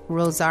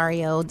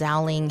Rosario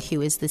Dowling, who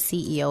is the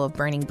CEO of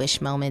Burning Bush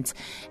Moments.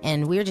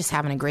 And we're just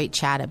having a great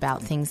chat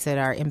about things that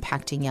are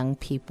impacting young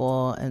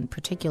people, in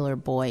particular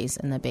boys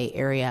in the Bay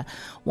Area.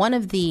 One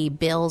of the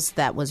bills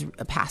that was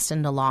passed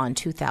into law in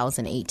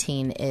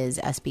 2018 is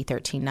SB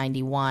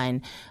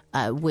 1391,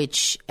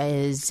 which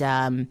is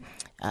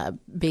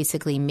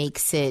basically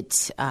makes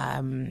it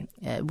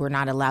we're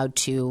not allowed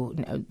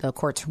to, the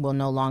courts will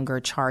no longer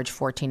charge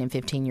 14 and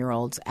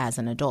 15-year-olds as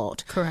an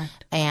adult.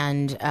 Correct.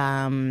 And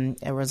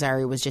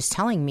Rosario was just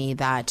telling me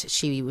that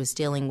she was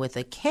dealing with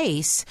a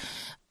case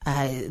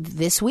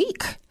this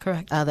week.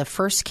 Correct. The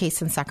first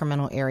case in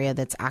Sacramento area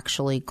that's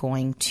actually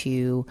going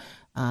to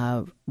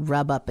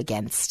rub up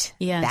against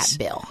that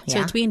bill.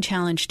 So it's being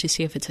challenged to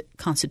see if it's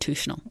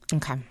constitutional.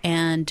 Okay.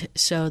 And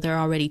so there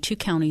are already 2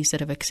 counties that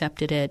have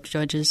accepted it.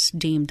 Judges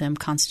deemed them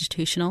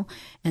constitutional.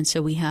 And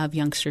so we have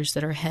youngsters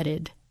that are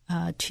headed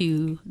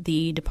to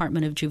the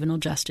Department of Juvenile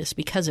Justice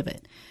because of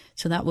it.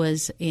 So that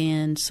was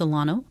in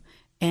Solano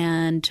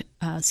and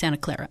Santa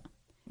Clara.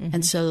 Mm-hmm.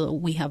 And so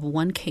we have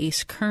one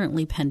case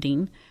currently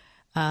pending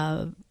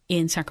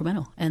in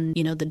Sacramento. And,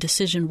 the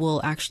decision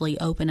will actually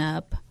open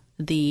up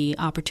the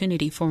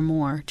opportunity for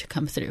more to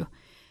come through.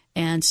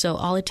 And so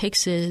all it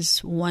takes is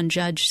one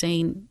judge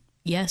saying,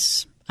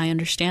 yes, I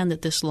understand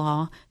that this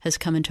law has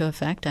come into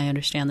effect. I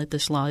understand that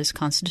this law is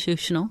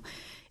constitutional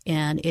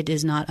and it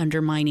is not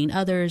undermining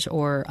others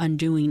or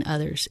undoing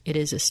others. It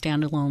is a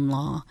standalone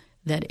law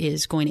that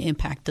is going to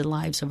impact the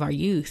lives of our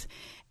youth.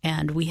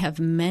 And we have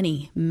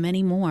many,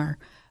 many more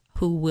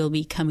who will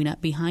be coming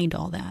up behind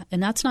all that.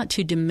 And that's not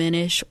to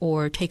diminish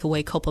or take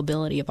away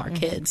culpability of our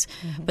kids,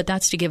 but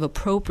that's to give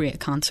appropriate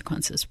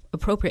consequences,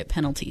 appropriate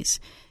penalties.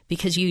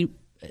 Because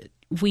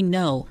we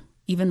know,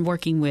 even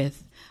working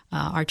with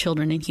our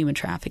children in human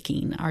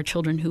trafficking, our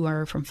children who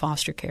are from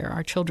foster care,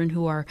 our children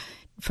who are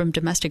from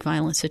domestic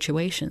violence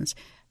situations,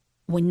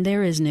 when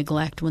there is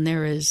neglect, when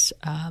there is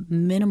a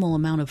minimal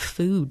amount of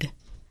food,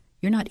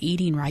 you're not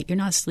eating right, you're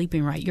not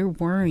sleeping right, you're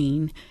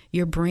worrying,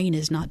 your brain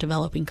is not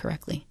developing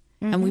correctly.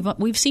 And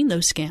we've seen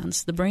those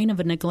scans. The brain of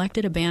a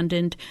neglected,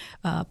 abandoned,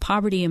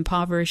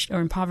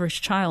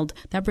 impoverished child,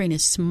 that brain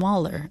is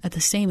smaller at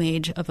the same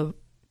age of a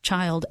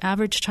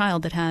average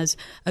child that has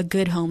a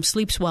good home,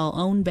 sleeps well,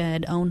 own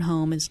bed, own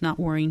home, is not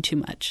worrying too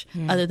much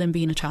other than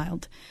being a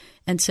child.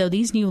 And so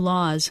these new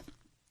laws,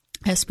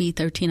 SB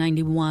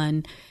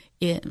 1391,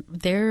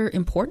 they're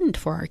important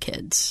for our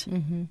kids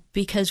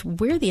because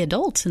we're the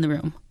adults in the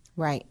room.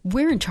 Right.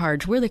 We're in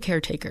charge. We're the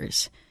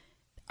caretakers.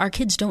 Our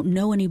kids don't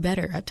know any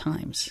better at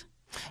times.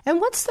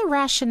 And what's the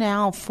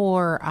rationale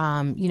for,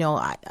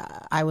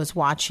 I was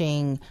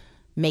watching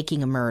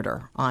Making a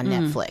Murder on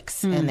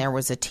Netflix, and there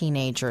was a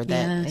teenager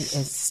that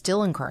is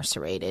still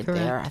incarcerated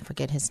there. I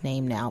forget his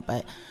name now,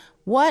 but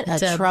what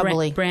it's a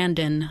troubling...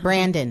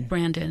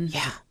 Brandon.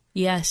 Yeah.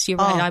 Yes, you're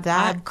right.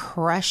 That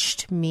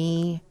crushed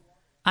me.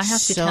 I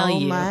have to tell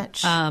you,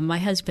 my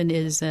husband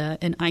is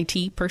an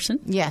IT person.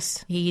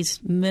 Yes.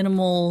 He's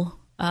minimal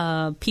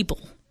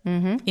people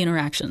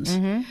interactions.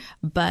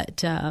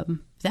 But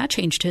that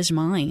changed his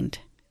mind.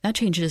 That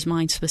changed his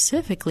mind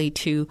specifically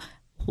to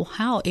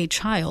how a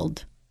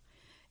child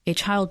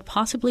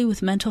possibly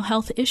with mental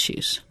health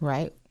issues.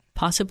 Right.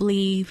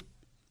 Possibly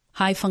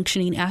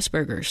high-functioning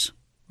Asperger's.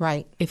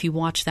 Right. If you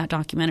watch that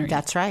documentary.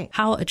 That's right.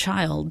 How a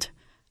child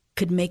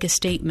could make a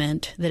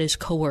statement that is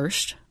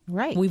coerced.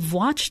 Right.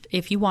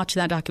 If you watch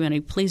that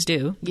documentary, please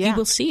do. Yeah. You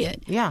will see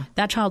it. Yeah.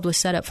 That child was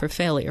set up for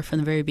failure from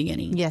the very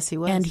beginning. Yes, he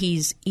was. And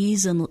he's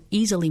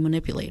easily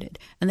manipulated.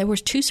 And there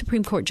was 2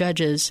 Supreme Court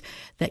judges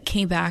that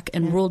came back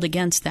and ruled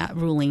against that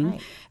ruling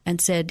and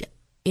said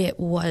it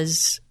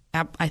was,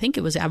 I think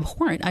it was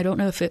abhorrent. I don't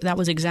know if that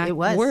was exact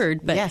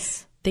word,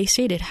 but they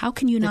stated, how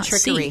can you not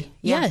trickery. see?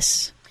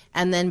 Yes.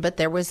 And then, but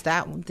there was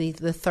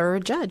the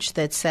third judge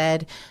that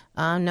said,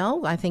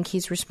 no, I think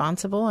he's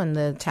responsible, and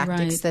the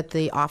tactics that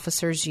the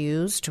officers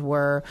used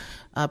were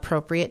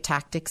appropriate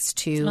tactics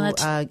to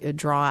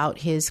draw out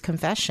his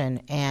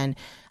confession. And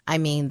I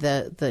mean,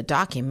 the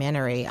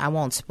documentary, I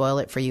won't spoil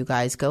it for you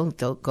guys. Go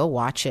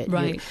watch it.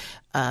 Right.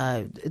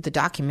 The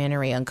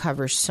documentary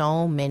uncovers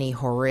so many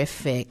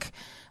horrific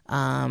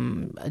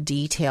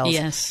details.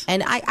 Yes.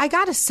 And I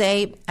got to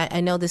say,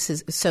 I know this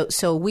is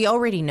so we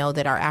already know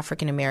that our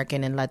African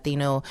American and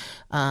Latino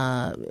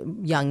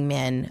young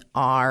men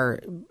are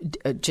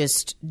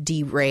just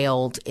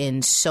derailed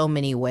in so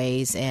many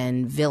ways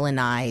and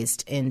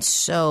villainized in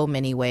so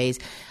many ways.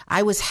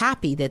 I was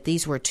happy that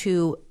these were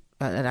 2,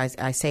 and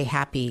I say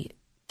happy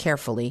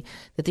carefully,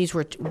 that these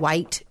were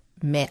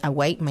a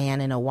white man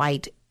and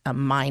a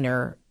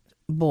minor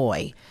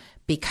boy.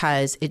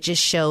 Because it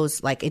just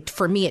shows,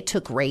 for me, it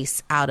took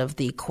race out of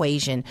the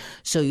equation,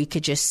 so you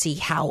could just see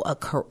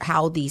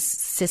how these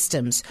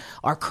systems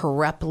are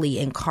corruptly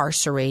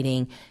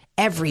incarcerating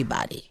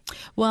everybody.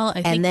 Well,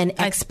 I think, and then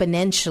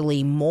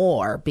exponentially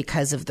more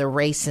because of the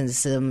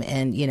racism,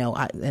 and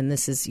and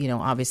this is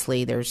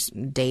obviously there's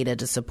data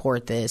to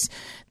support this.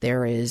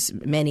 There is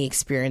many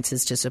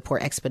experiences to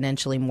support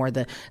exponentially more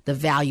the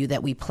value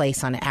that we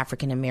place on an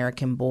African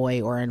American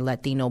boy or a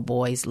Latino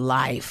boy's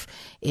life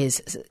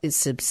is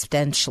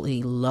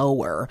substantially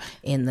lower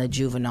in the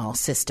juvenile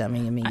system.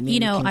 I mean, you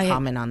can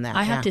comment on that.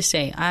 I have to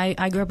say,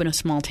 I grew up in a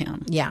small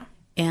town. Yeah.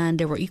 And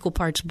there were equal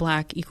parts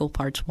black, equal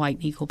parts white,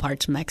 equal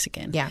parts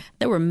Mexican. Yeah.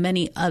 There were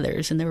many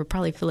others, and there were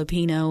probably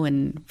Filipino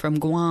and from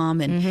Guam,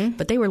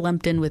 but they were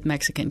lumped in with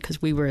Mexican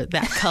because we were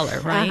that color,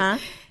 right?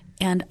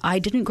 And I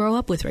didn't grow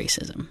up with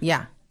racism.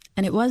 Yeah.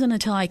 And it wasn't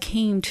until I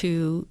came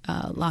to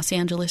Los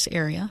Angeles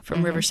area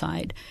from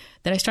Riverside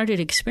that I started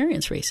to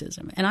experience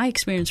racism. And I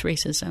experienced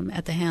racism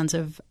at the hands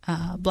of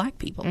black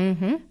people.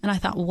 And I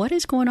thought, what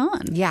is going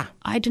on? Yeah.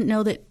 I didn't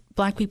know that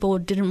black people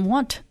didn't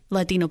want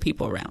Latino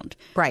people around.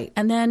 Right.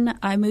 And then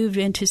I moved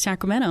into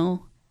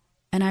Sacramento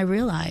and I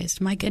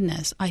realized, my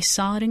goodness, I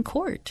saw it in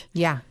court.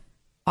 Yeah.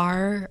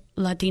 Our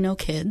Latino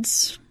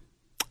kids,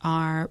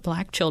 our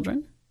black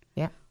children,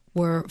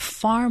 were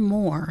far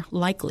more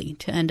likely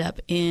to end up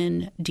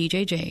in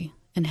DJJ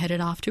and headed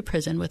off to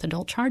prison with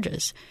adult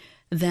charges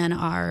than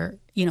our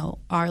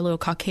little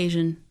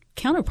Caucasian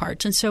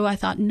counterparts. And so I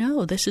thought,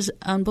 no, this is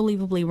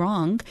unbelievably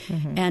wrong.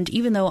 And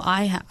even though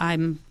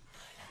I'm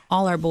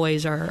all our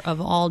boys are of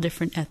all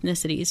different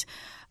ethnicities.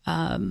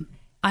 I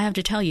have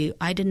to tell you,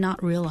 I did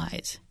not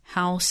realize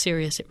how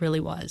serious it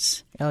really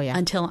was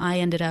until I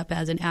ended up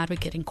as an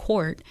advocate in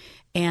court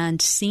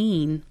and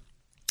seeing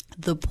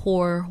the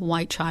poor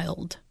white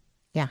child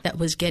that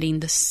was getting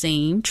the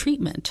same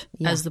treatment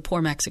as the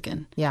poor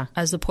Mexican,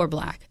 as the poor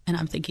black. And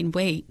I'm thinking,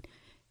 wait,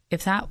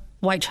 if that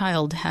white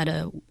child had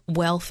a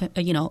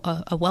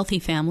wealthy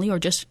family or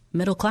just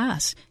middle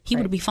class, he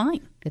would be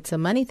fine. It's a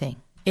money thing.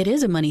 It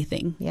is a money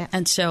thing. Yeah.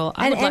 And so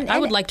I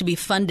would like to be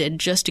funded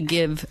just to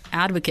give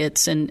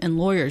advocates and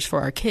lawyers for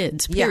our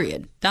kids,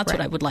 period. That's what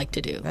I would like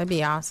to do. That'd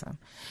be awesome.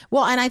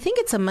 Well, and I think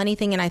it's a money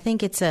thing, and I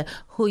think it's a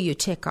who you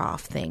tick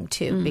off thing,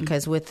 too,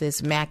 because with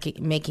this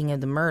making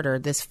of the murder,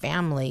 this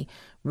family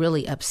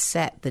really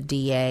upset the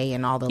DA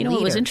and all the leaders.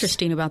 What was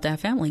interesting about that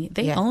family?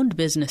 They owned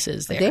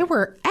businesses there. They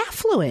were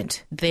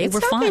affluent. They were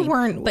fine. They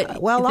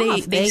weren't well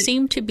off. They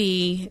seemed to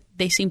be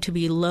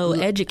low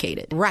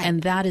educated. Right.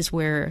 And that is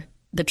where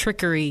the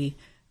trickery,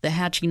 the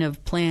hatching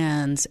of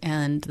plans,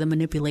 and the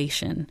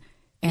manipulation,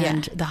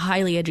 and the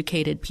highly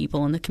educated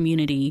people in the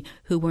community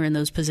who were in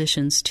those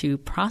positions to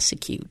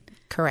prosecute.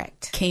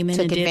 Correct. Came in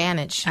took and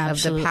advantage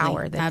of the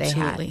power that they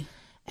had.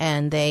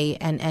 And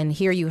and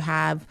here you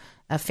have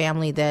a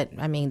family that,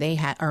 I mean, they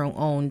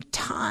owned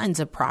tons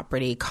of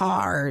property,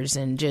 cars,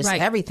 and just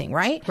everything,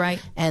 right?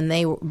 Right. And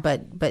they,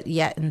 but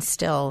yet and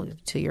still,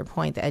 to your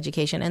point, the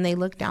education, and they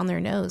look down their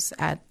nose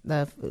at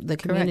the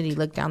community,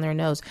 look down their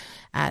nose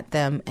at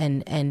them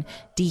and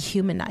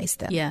dehumanize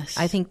them. Yes.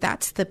 I think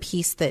that's the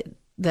piece that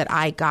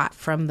I got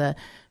from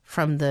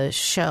the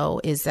show,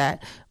 is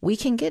that we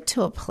can get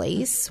to a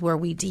place where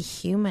we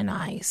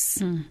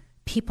dehumanize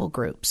people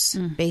groups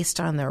based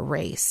on their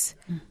race,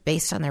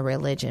 based on their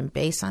religion,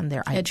 based on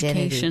their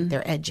identity,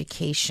 their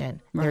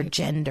education, their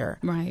gender,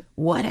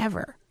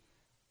 whatever.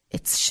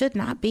 It should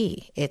not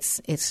be.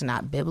 It's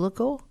not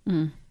biblical.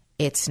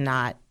 It's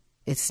not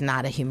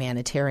a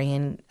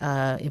humanitarian.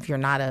 If you're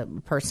not a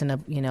person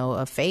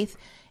of faith,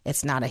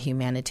 it's not a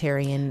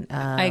humanitarian.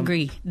 I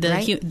agree. The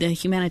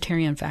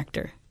humanitarian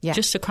factor,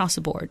 just across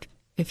the board.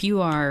 If you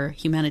are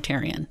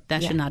humanitarian,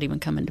 that should not even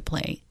come into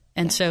play.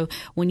 And so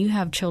when you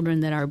have children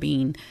that are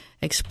being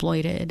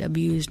exploited,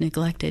 abused,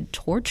 neglected,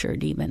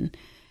 tortured even,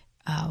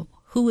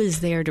 who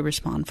is there to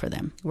respond for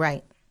them?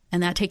 Right.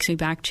 And that takes me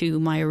back to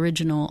my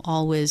original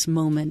always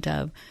moment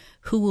of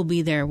who will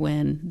be there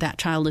when that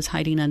child is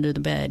hiding under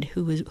the bed?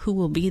 Who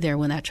will be there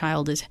when that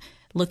child is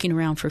looking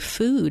around for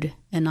food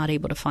and not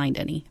able to find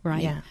any,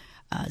 right? Yeah.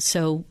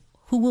 So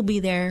who will be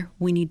there?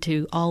 We need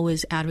to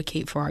always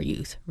advocate for our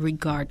youth,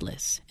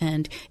 regardless.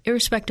 And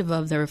irrespective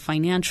of their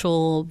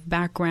financial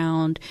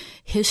background,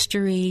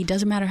 history,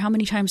 doesn't matter how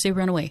many times they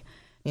run away.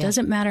 Yeah.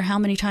 Doesn't matter how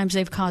many times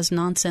they've caused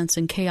nonsense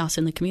and chaos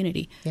in the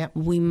community. Yep.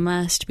 We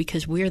must,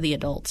 because we're the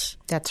adults.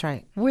 That's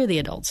right. We're the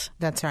adults.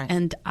 That's right.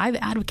 And I've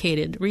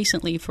advocated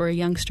recently for a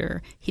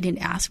youngster. He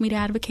didn't ask me to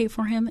advocate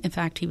for him. In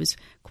fact, he was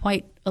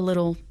quite a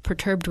little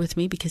perturbed with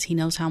me because he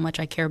knows how much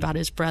I care about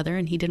his brother,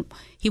 and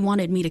he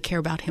wanted me to care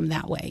about him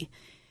that way.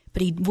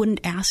 But he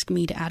wouldn't ask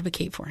me to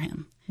advocate for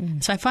him.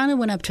 So I finally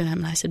went up to him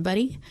and I said,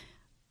 buddy,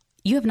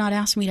 you have not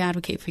asked me to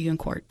advocate for you in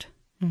court.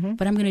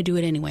 But I'm going to do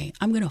it anyway.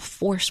 I'm going to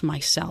force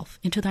myself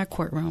into that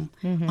courtroom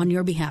on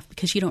your behalf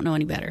because you don't know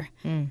any better.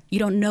 You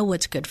don't know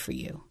what's good for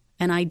you.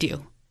 And I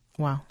do.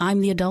 Wow. I'm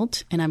the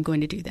adult, and I'm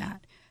going to do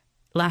that.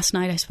 Last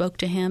night I spoke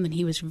to him, and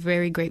he was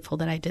very grateful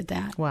that I did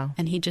that. Wow.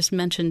 And he just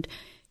mentioned,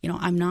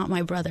 I'm not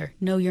my brother.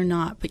 No, you're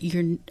not. But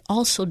you're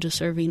also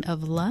deserving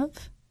of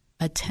love,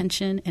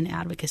 attention, and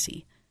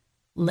advocacy.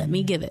 Let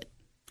me give it.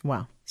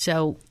 Wow.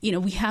 So,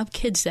 we have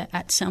kids that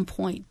at some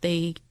point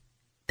they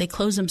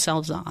close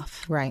themselves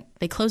off. Right.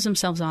 They close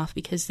themselves off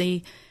because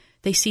they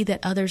see that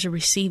others are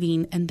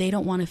receiving and they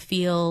don't want to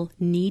feel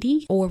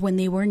needy, or when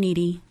they were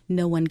needy,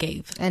 no one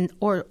gave. And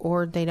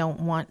or they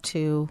don't want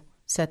to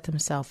set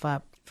themselves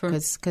up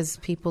because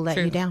people let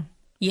you down.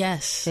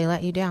 Yes. They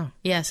let you down.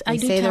 Yes. I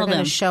do tell them. They're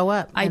going to show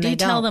up. I do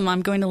tell them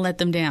I'm going to let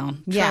them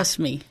down. Trust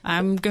me.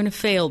 I'm going to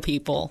fail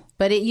people.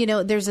 But,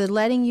 there's a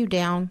letting you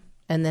down,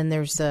 and then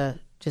there's a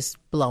just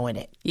blowing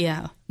it.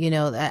 Yeah.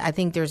 I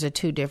think there's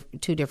two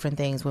different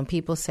things. When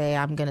people say,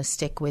 I'm going to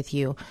stick with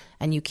you,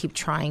 and you keep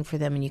trying for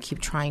them and you keep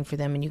trying for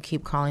them and you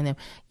keep calling them.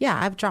 Yeah,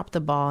 I've dropped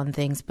the ball and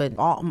things, but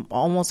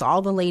almost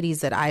all the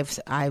ladies that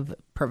I've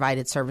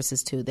provided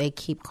services to, they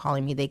keep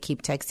calling me, they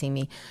keep texting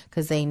me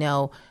because they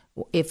know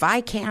if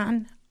I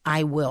can,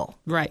 I will.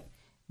 Right.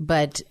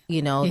 But,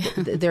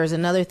 there's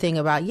another thing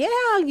about,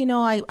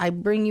 I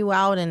bring you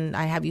out and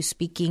I have you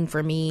speaking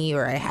for me,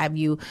 or I have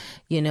you,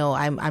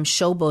 I'm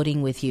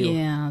showboating with you.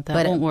 Yeah,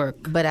 that won't work.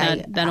 But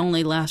that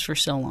only lasts for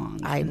so long.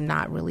 I'm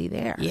not really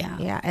there. Yeah.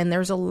 Yeah. And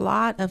there's a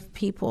lot of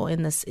people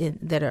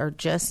that are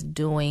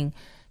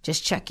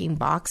just checking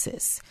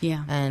boxes.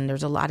 Yeah. And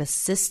there's a lot of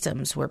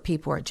systems where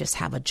people just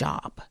have a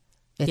job.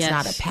 It's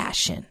not a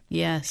passion.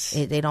 Yes.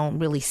 They don't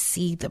really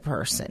see the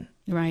person.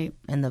 Right.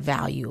 And the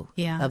value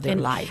of their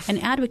life.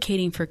 And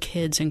advocating for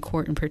kids in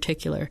court in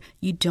particular,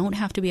 you don't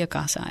have to be a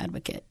CASA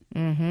advocate.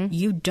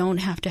 You don't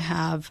have to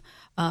have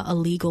a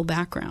legal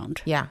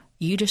background. Yeah.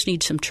 You just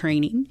need some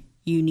training.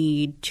 You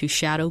need to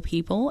shadow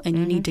people, and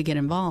you need to get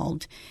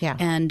involved. Yeah.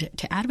 And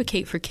to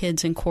advocate for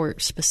kids in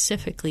court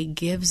specifically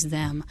gives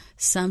them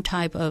some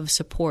type of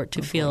support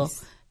to feel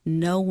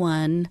no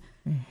one's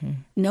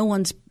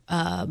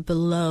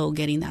below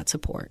getting that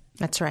support.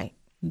 That's right.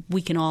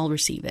 We can all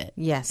receive it.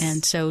 Yes.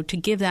 And so to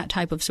give that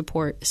type of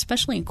support,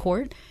 especially in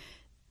court,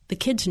 the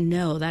kids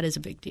know that is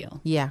a big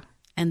deal. Yeah.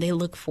 And they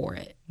look for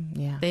it.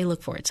 Yeah. They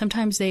look for it.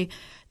 Sometimes they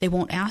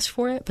won't ask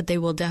for it, but they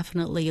will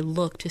definitely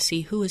look to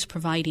see who is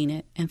providing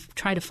it and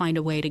try to find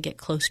a way to get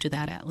close to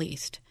that at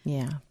least.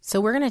 Yeah.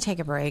 So we're going to take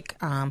a break.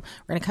 We're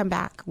going to come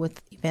back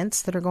with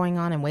events that are going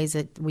on and ways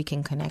that we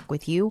can connect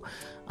with you.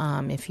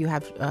 If you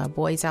have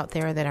boys out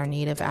there that are in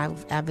need of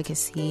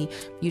advocacy,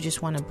 you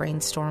just want to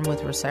brainstorm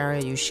with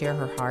Rosario, you share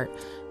her heart.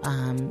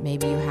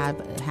 Maybe you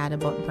have had a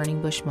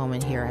burning bush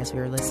moment here as we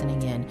were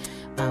listening in.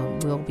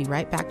 We'll be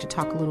right back to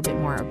talk a little bit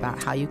more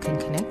about how you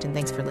can connect. And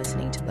thanks for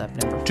listening to Love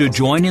Never Fails. To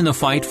join in the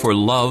fight for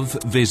love,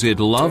 visit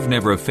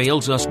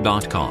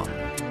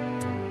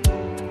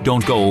loveneverfailsus.com.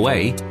 Don't go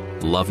away.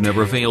 Love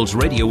Never Fails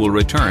Radio will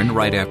return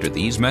right after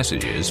these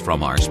messages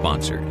from our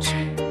sponsors.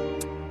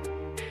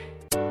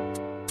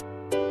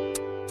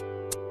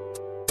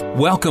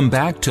 Welcome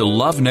back to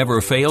Love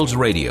Never Fails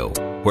Radio,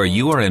 where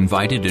you are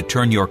invited to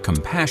turn your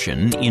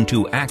compassion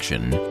into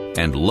action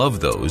and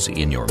love those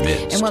in your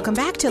midst. And welcome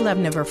back to Love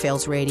Never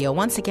Fails Radio.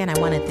 Once again, I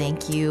want to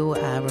thank you,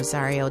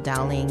 Rosario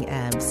Dowling,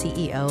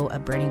 CEO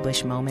of Burning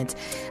Bush Moments,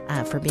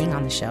 for being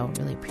on the show.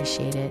 Really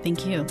appreciate it.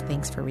 Thank you.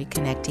 Thanks for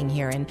reconnecting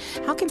here. And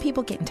how can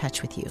people get in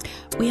touch with you?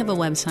 We have a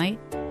website,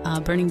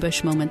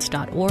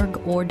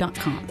 burningbushmoments.org or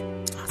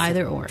 .com,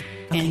 either or.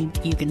 Okay. And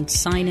you can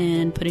sign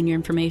in, put in your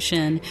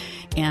information,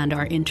 and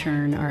our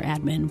intern, our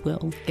admin,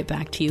 will get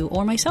back to you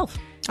or myself.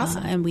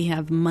 Awesome. And we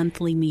have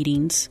monthly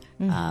meetings,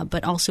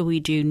 but also we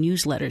do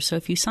newsletters. So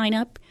if you sign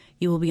up,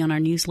 you will be on our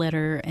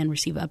newsletter and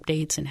receive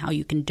updates and how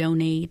you can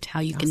donate, how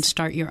you can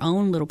start your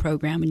own little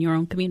program in your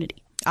own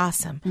community.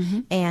 Awesome.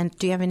 And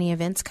do you have any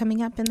events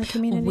coming up in the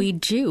community? We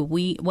do.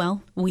 We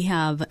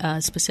have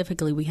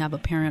specifically, we have a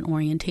parent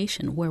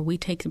orientation where we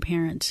take the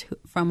parents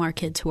from our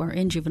kids who are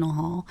in juvenile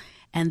hall,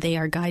 and they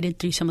are guided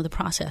through some of the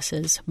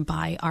processes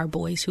by our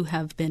boys who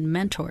have been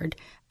mentored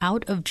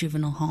out of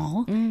juvenile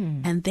hall,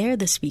 and they're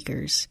the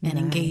speakers and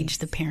engage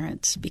the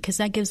parents because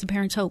that gives the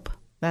parents hope.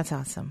 That's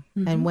awesome.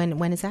 And when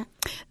is that?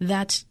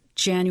 That's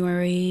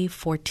January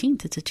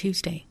 14th. It's a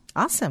Tuesday.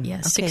 Awesome.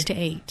 Yes, okay. 6 to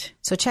 8.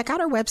 So check out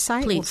our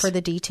website for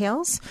the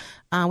details.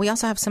 We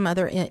also have some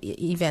other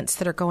events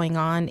that are going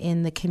on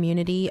in the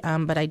community,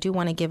 but I do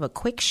want to give a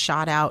quick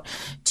shout out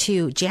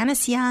to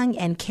Janice Young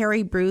and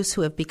Carrie Bruce,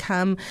 who have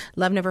become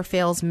Love Never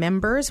Fails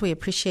members. We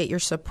appreciate your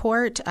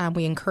support.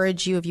 We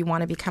encourage you, if you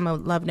want to become a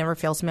Love Never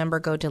Fails member,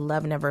 go to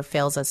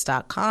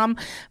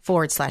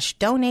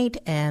loveneverfailsus.com/donate,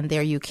 and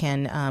there you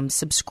can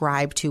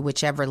subscribe to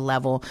whichever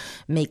level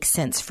makes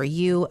sense for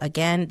you.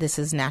 Again, this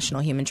is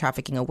National Human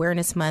Trafficking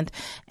Awareness Month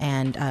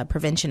and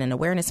Prevention and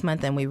Awareness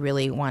Month, and we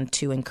really want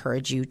to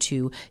encourage you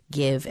to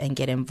give and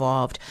get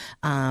involved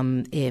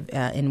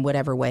in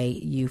whatever way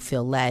you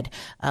feel led.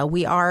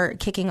 We are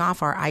kicking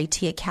off our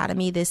IT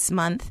Academy this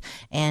month,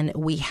 and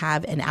we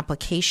have an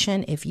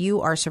application. If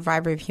you are a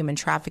survivor of human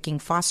trafficking,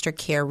 foster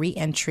care,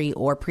 reentry,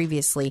 or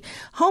previously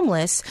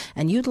homeless,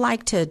 and you'd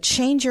like to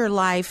change your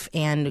life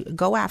and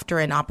go after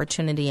an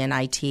opportunity in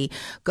IT,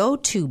 go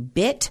to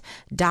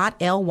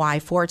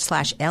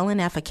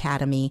bit.ly/LNF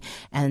Academy,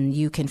 and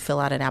you can fill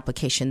out an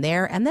application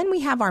there. And then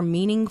we have our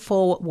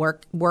Meaningful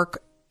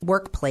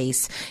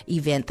Workplace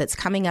event that's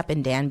coming up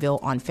in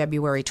Danville on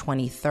February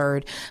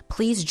 23rd.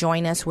 Please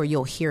join us where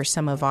you'll hear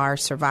some of our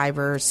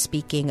survivors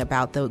speaking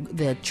about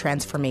the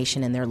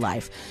transformation in their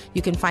life.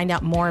 You can find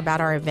out more about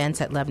our events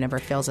at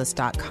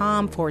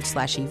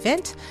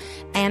loveneverfailsus.com/event.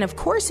 And of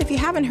course, if you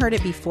haven't heard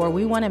it before,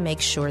 we want to make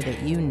sure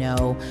that you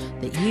know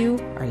that you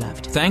are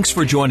loved. Thanks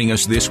for joining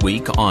us this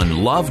week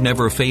on Love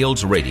Never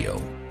Fails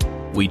Radio.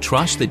 We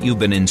trust that you've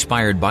been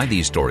inspired by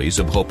these stories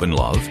of hope and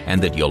love, and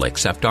that you'll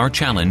accept our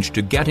challenge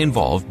to get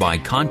involved by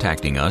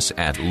contacting us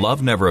at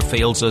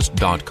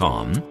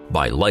loveneverfailsus.com,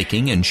 by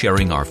liking and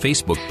sharing our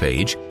Facebook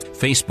page,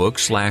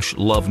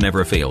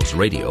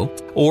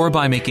 Facebook/LoveNeverFailsRadio, or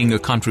by making a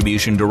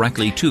contribution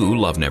directly to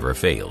Love Never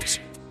Fails.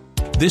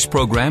 This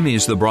program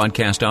is the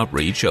broadcast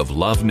outreach of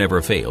Love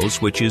Never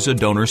Fails, which is a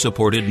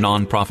donor-supported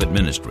nonprofit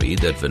ministry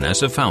that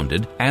Vanessa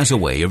founded as a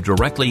way of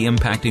directly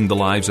impacting the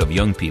lives of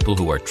young people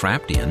who are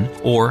trapped in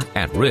or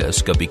at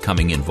risk of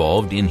becoming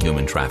involved in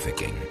human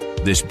trafficking.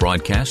 This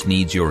broadcast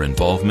needs your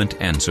involvement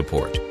and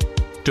support.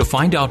 To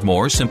find out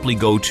more, simply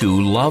go to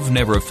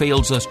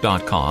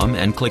loveneverfailsus.com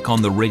and click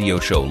on the radio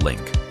show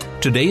link.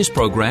 Today's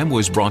program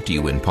was brought to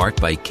you in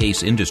part by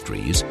Case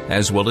Industries,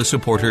 as well as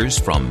supporters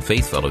from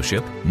Faith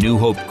Fellowship, New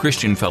Hope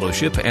Christian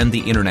Fellowship, and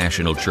the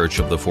International Church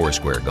of the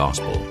Foursquare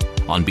Gospel.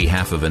 On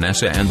behalf of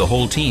Vanessa and the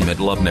whole team at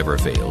Love Never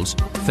Fails,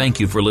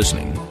 thank you for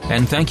listening,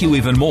 and thank you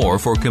even more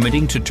for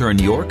committing to turn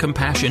your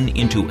compassion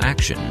into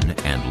action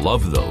and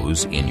love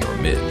those in your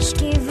midst.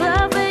 Give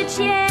up a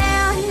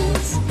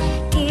chance,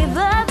 give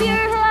up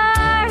your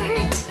heart.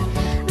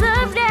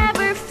 Love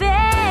never fails.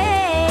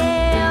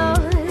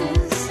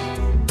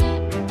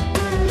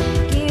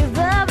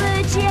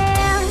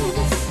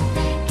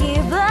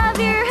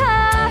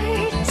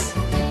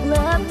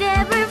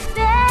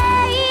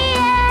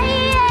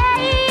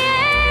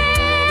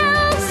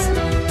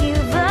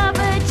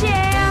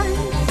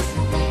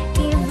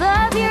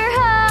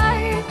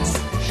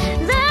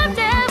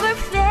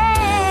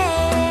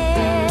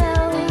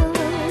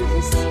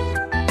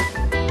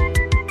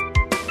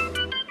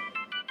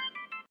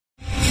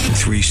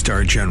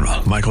 3-star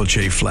general Michael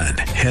J. Flynn,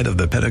 head of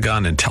the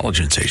Pentagon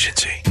Intelligence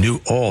Agency, knew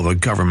all the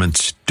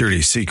government's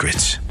dirty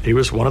secrets. He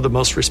was one of the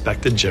most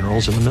respected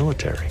generals in the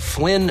military.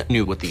 Flynn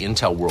knew what the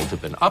intel world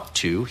had been up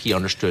to. He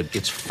understood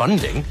its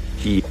funding.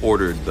 He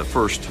ordered the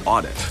first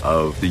audit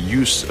of the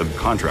use of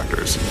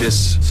contractors.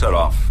 This set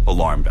off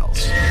alarm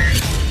bells.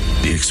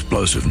 The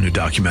explosive new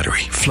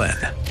documentary, Flynn,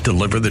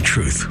 Deliver the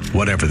Truth,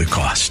 Whatever the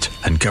Cost,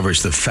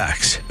 uncovers the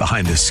facts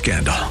behind this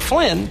scandal.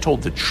 Flynn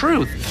told the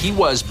truth. He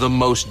was the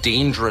most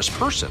dangerous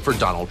person for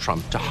Donald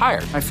Trump to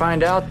hire. I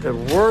find out the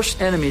worst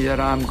enemy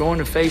that I'm going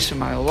to face in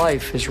my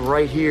life is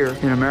right here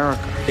in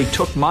America. They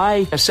took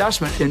my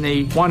assessment and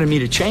they wanted me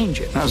to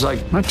change it. And I was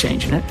like, I'm not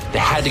changing it. They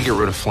had to get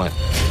rid of Flynn.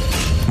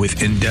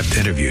 With in-depth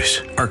interviews,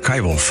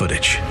 archival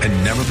footage,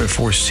 and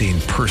never-before-seen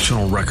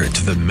personal records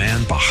of the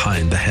man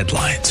behind the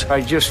headlines.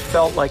 I just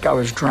felt like I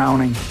was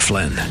drowning.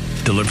 Flynn,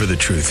 Deliver the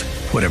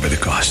Truth, Whatever the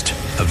Cost.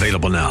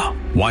 Available now.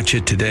 Watch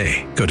it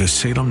today. Go to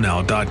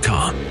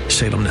salemnow.com.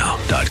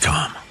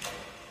 salemnow.com.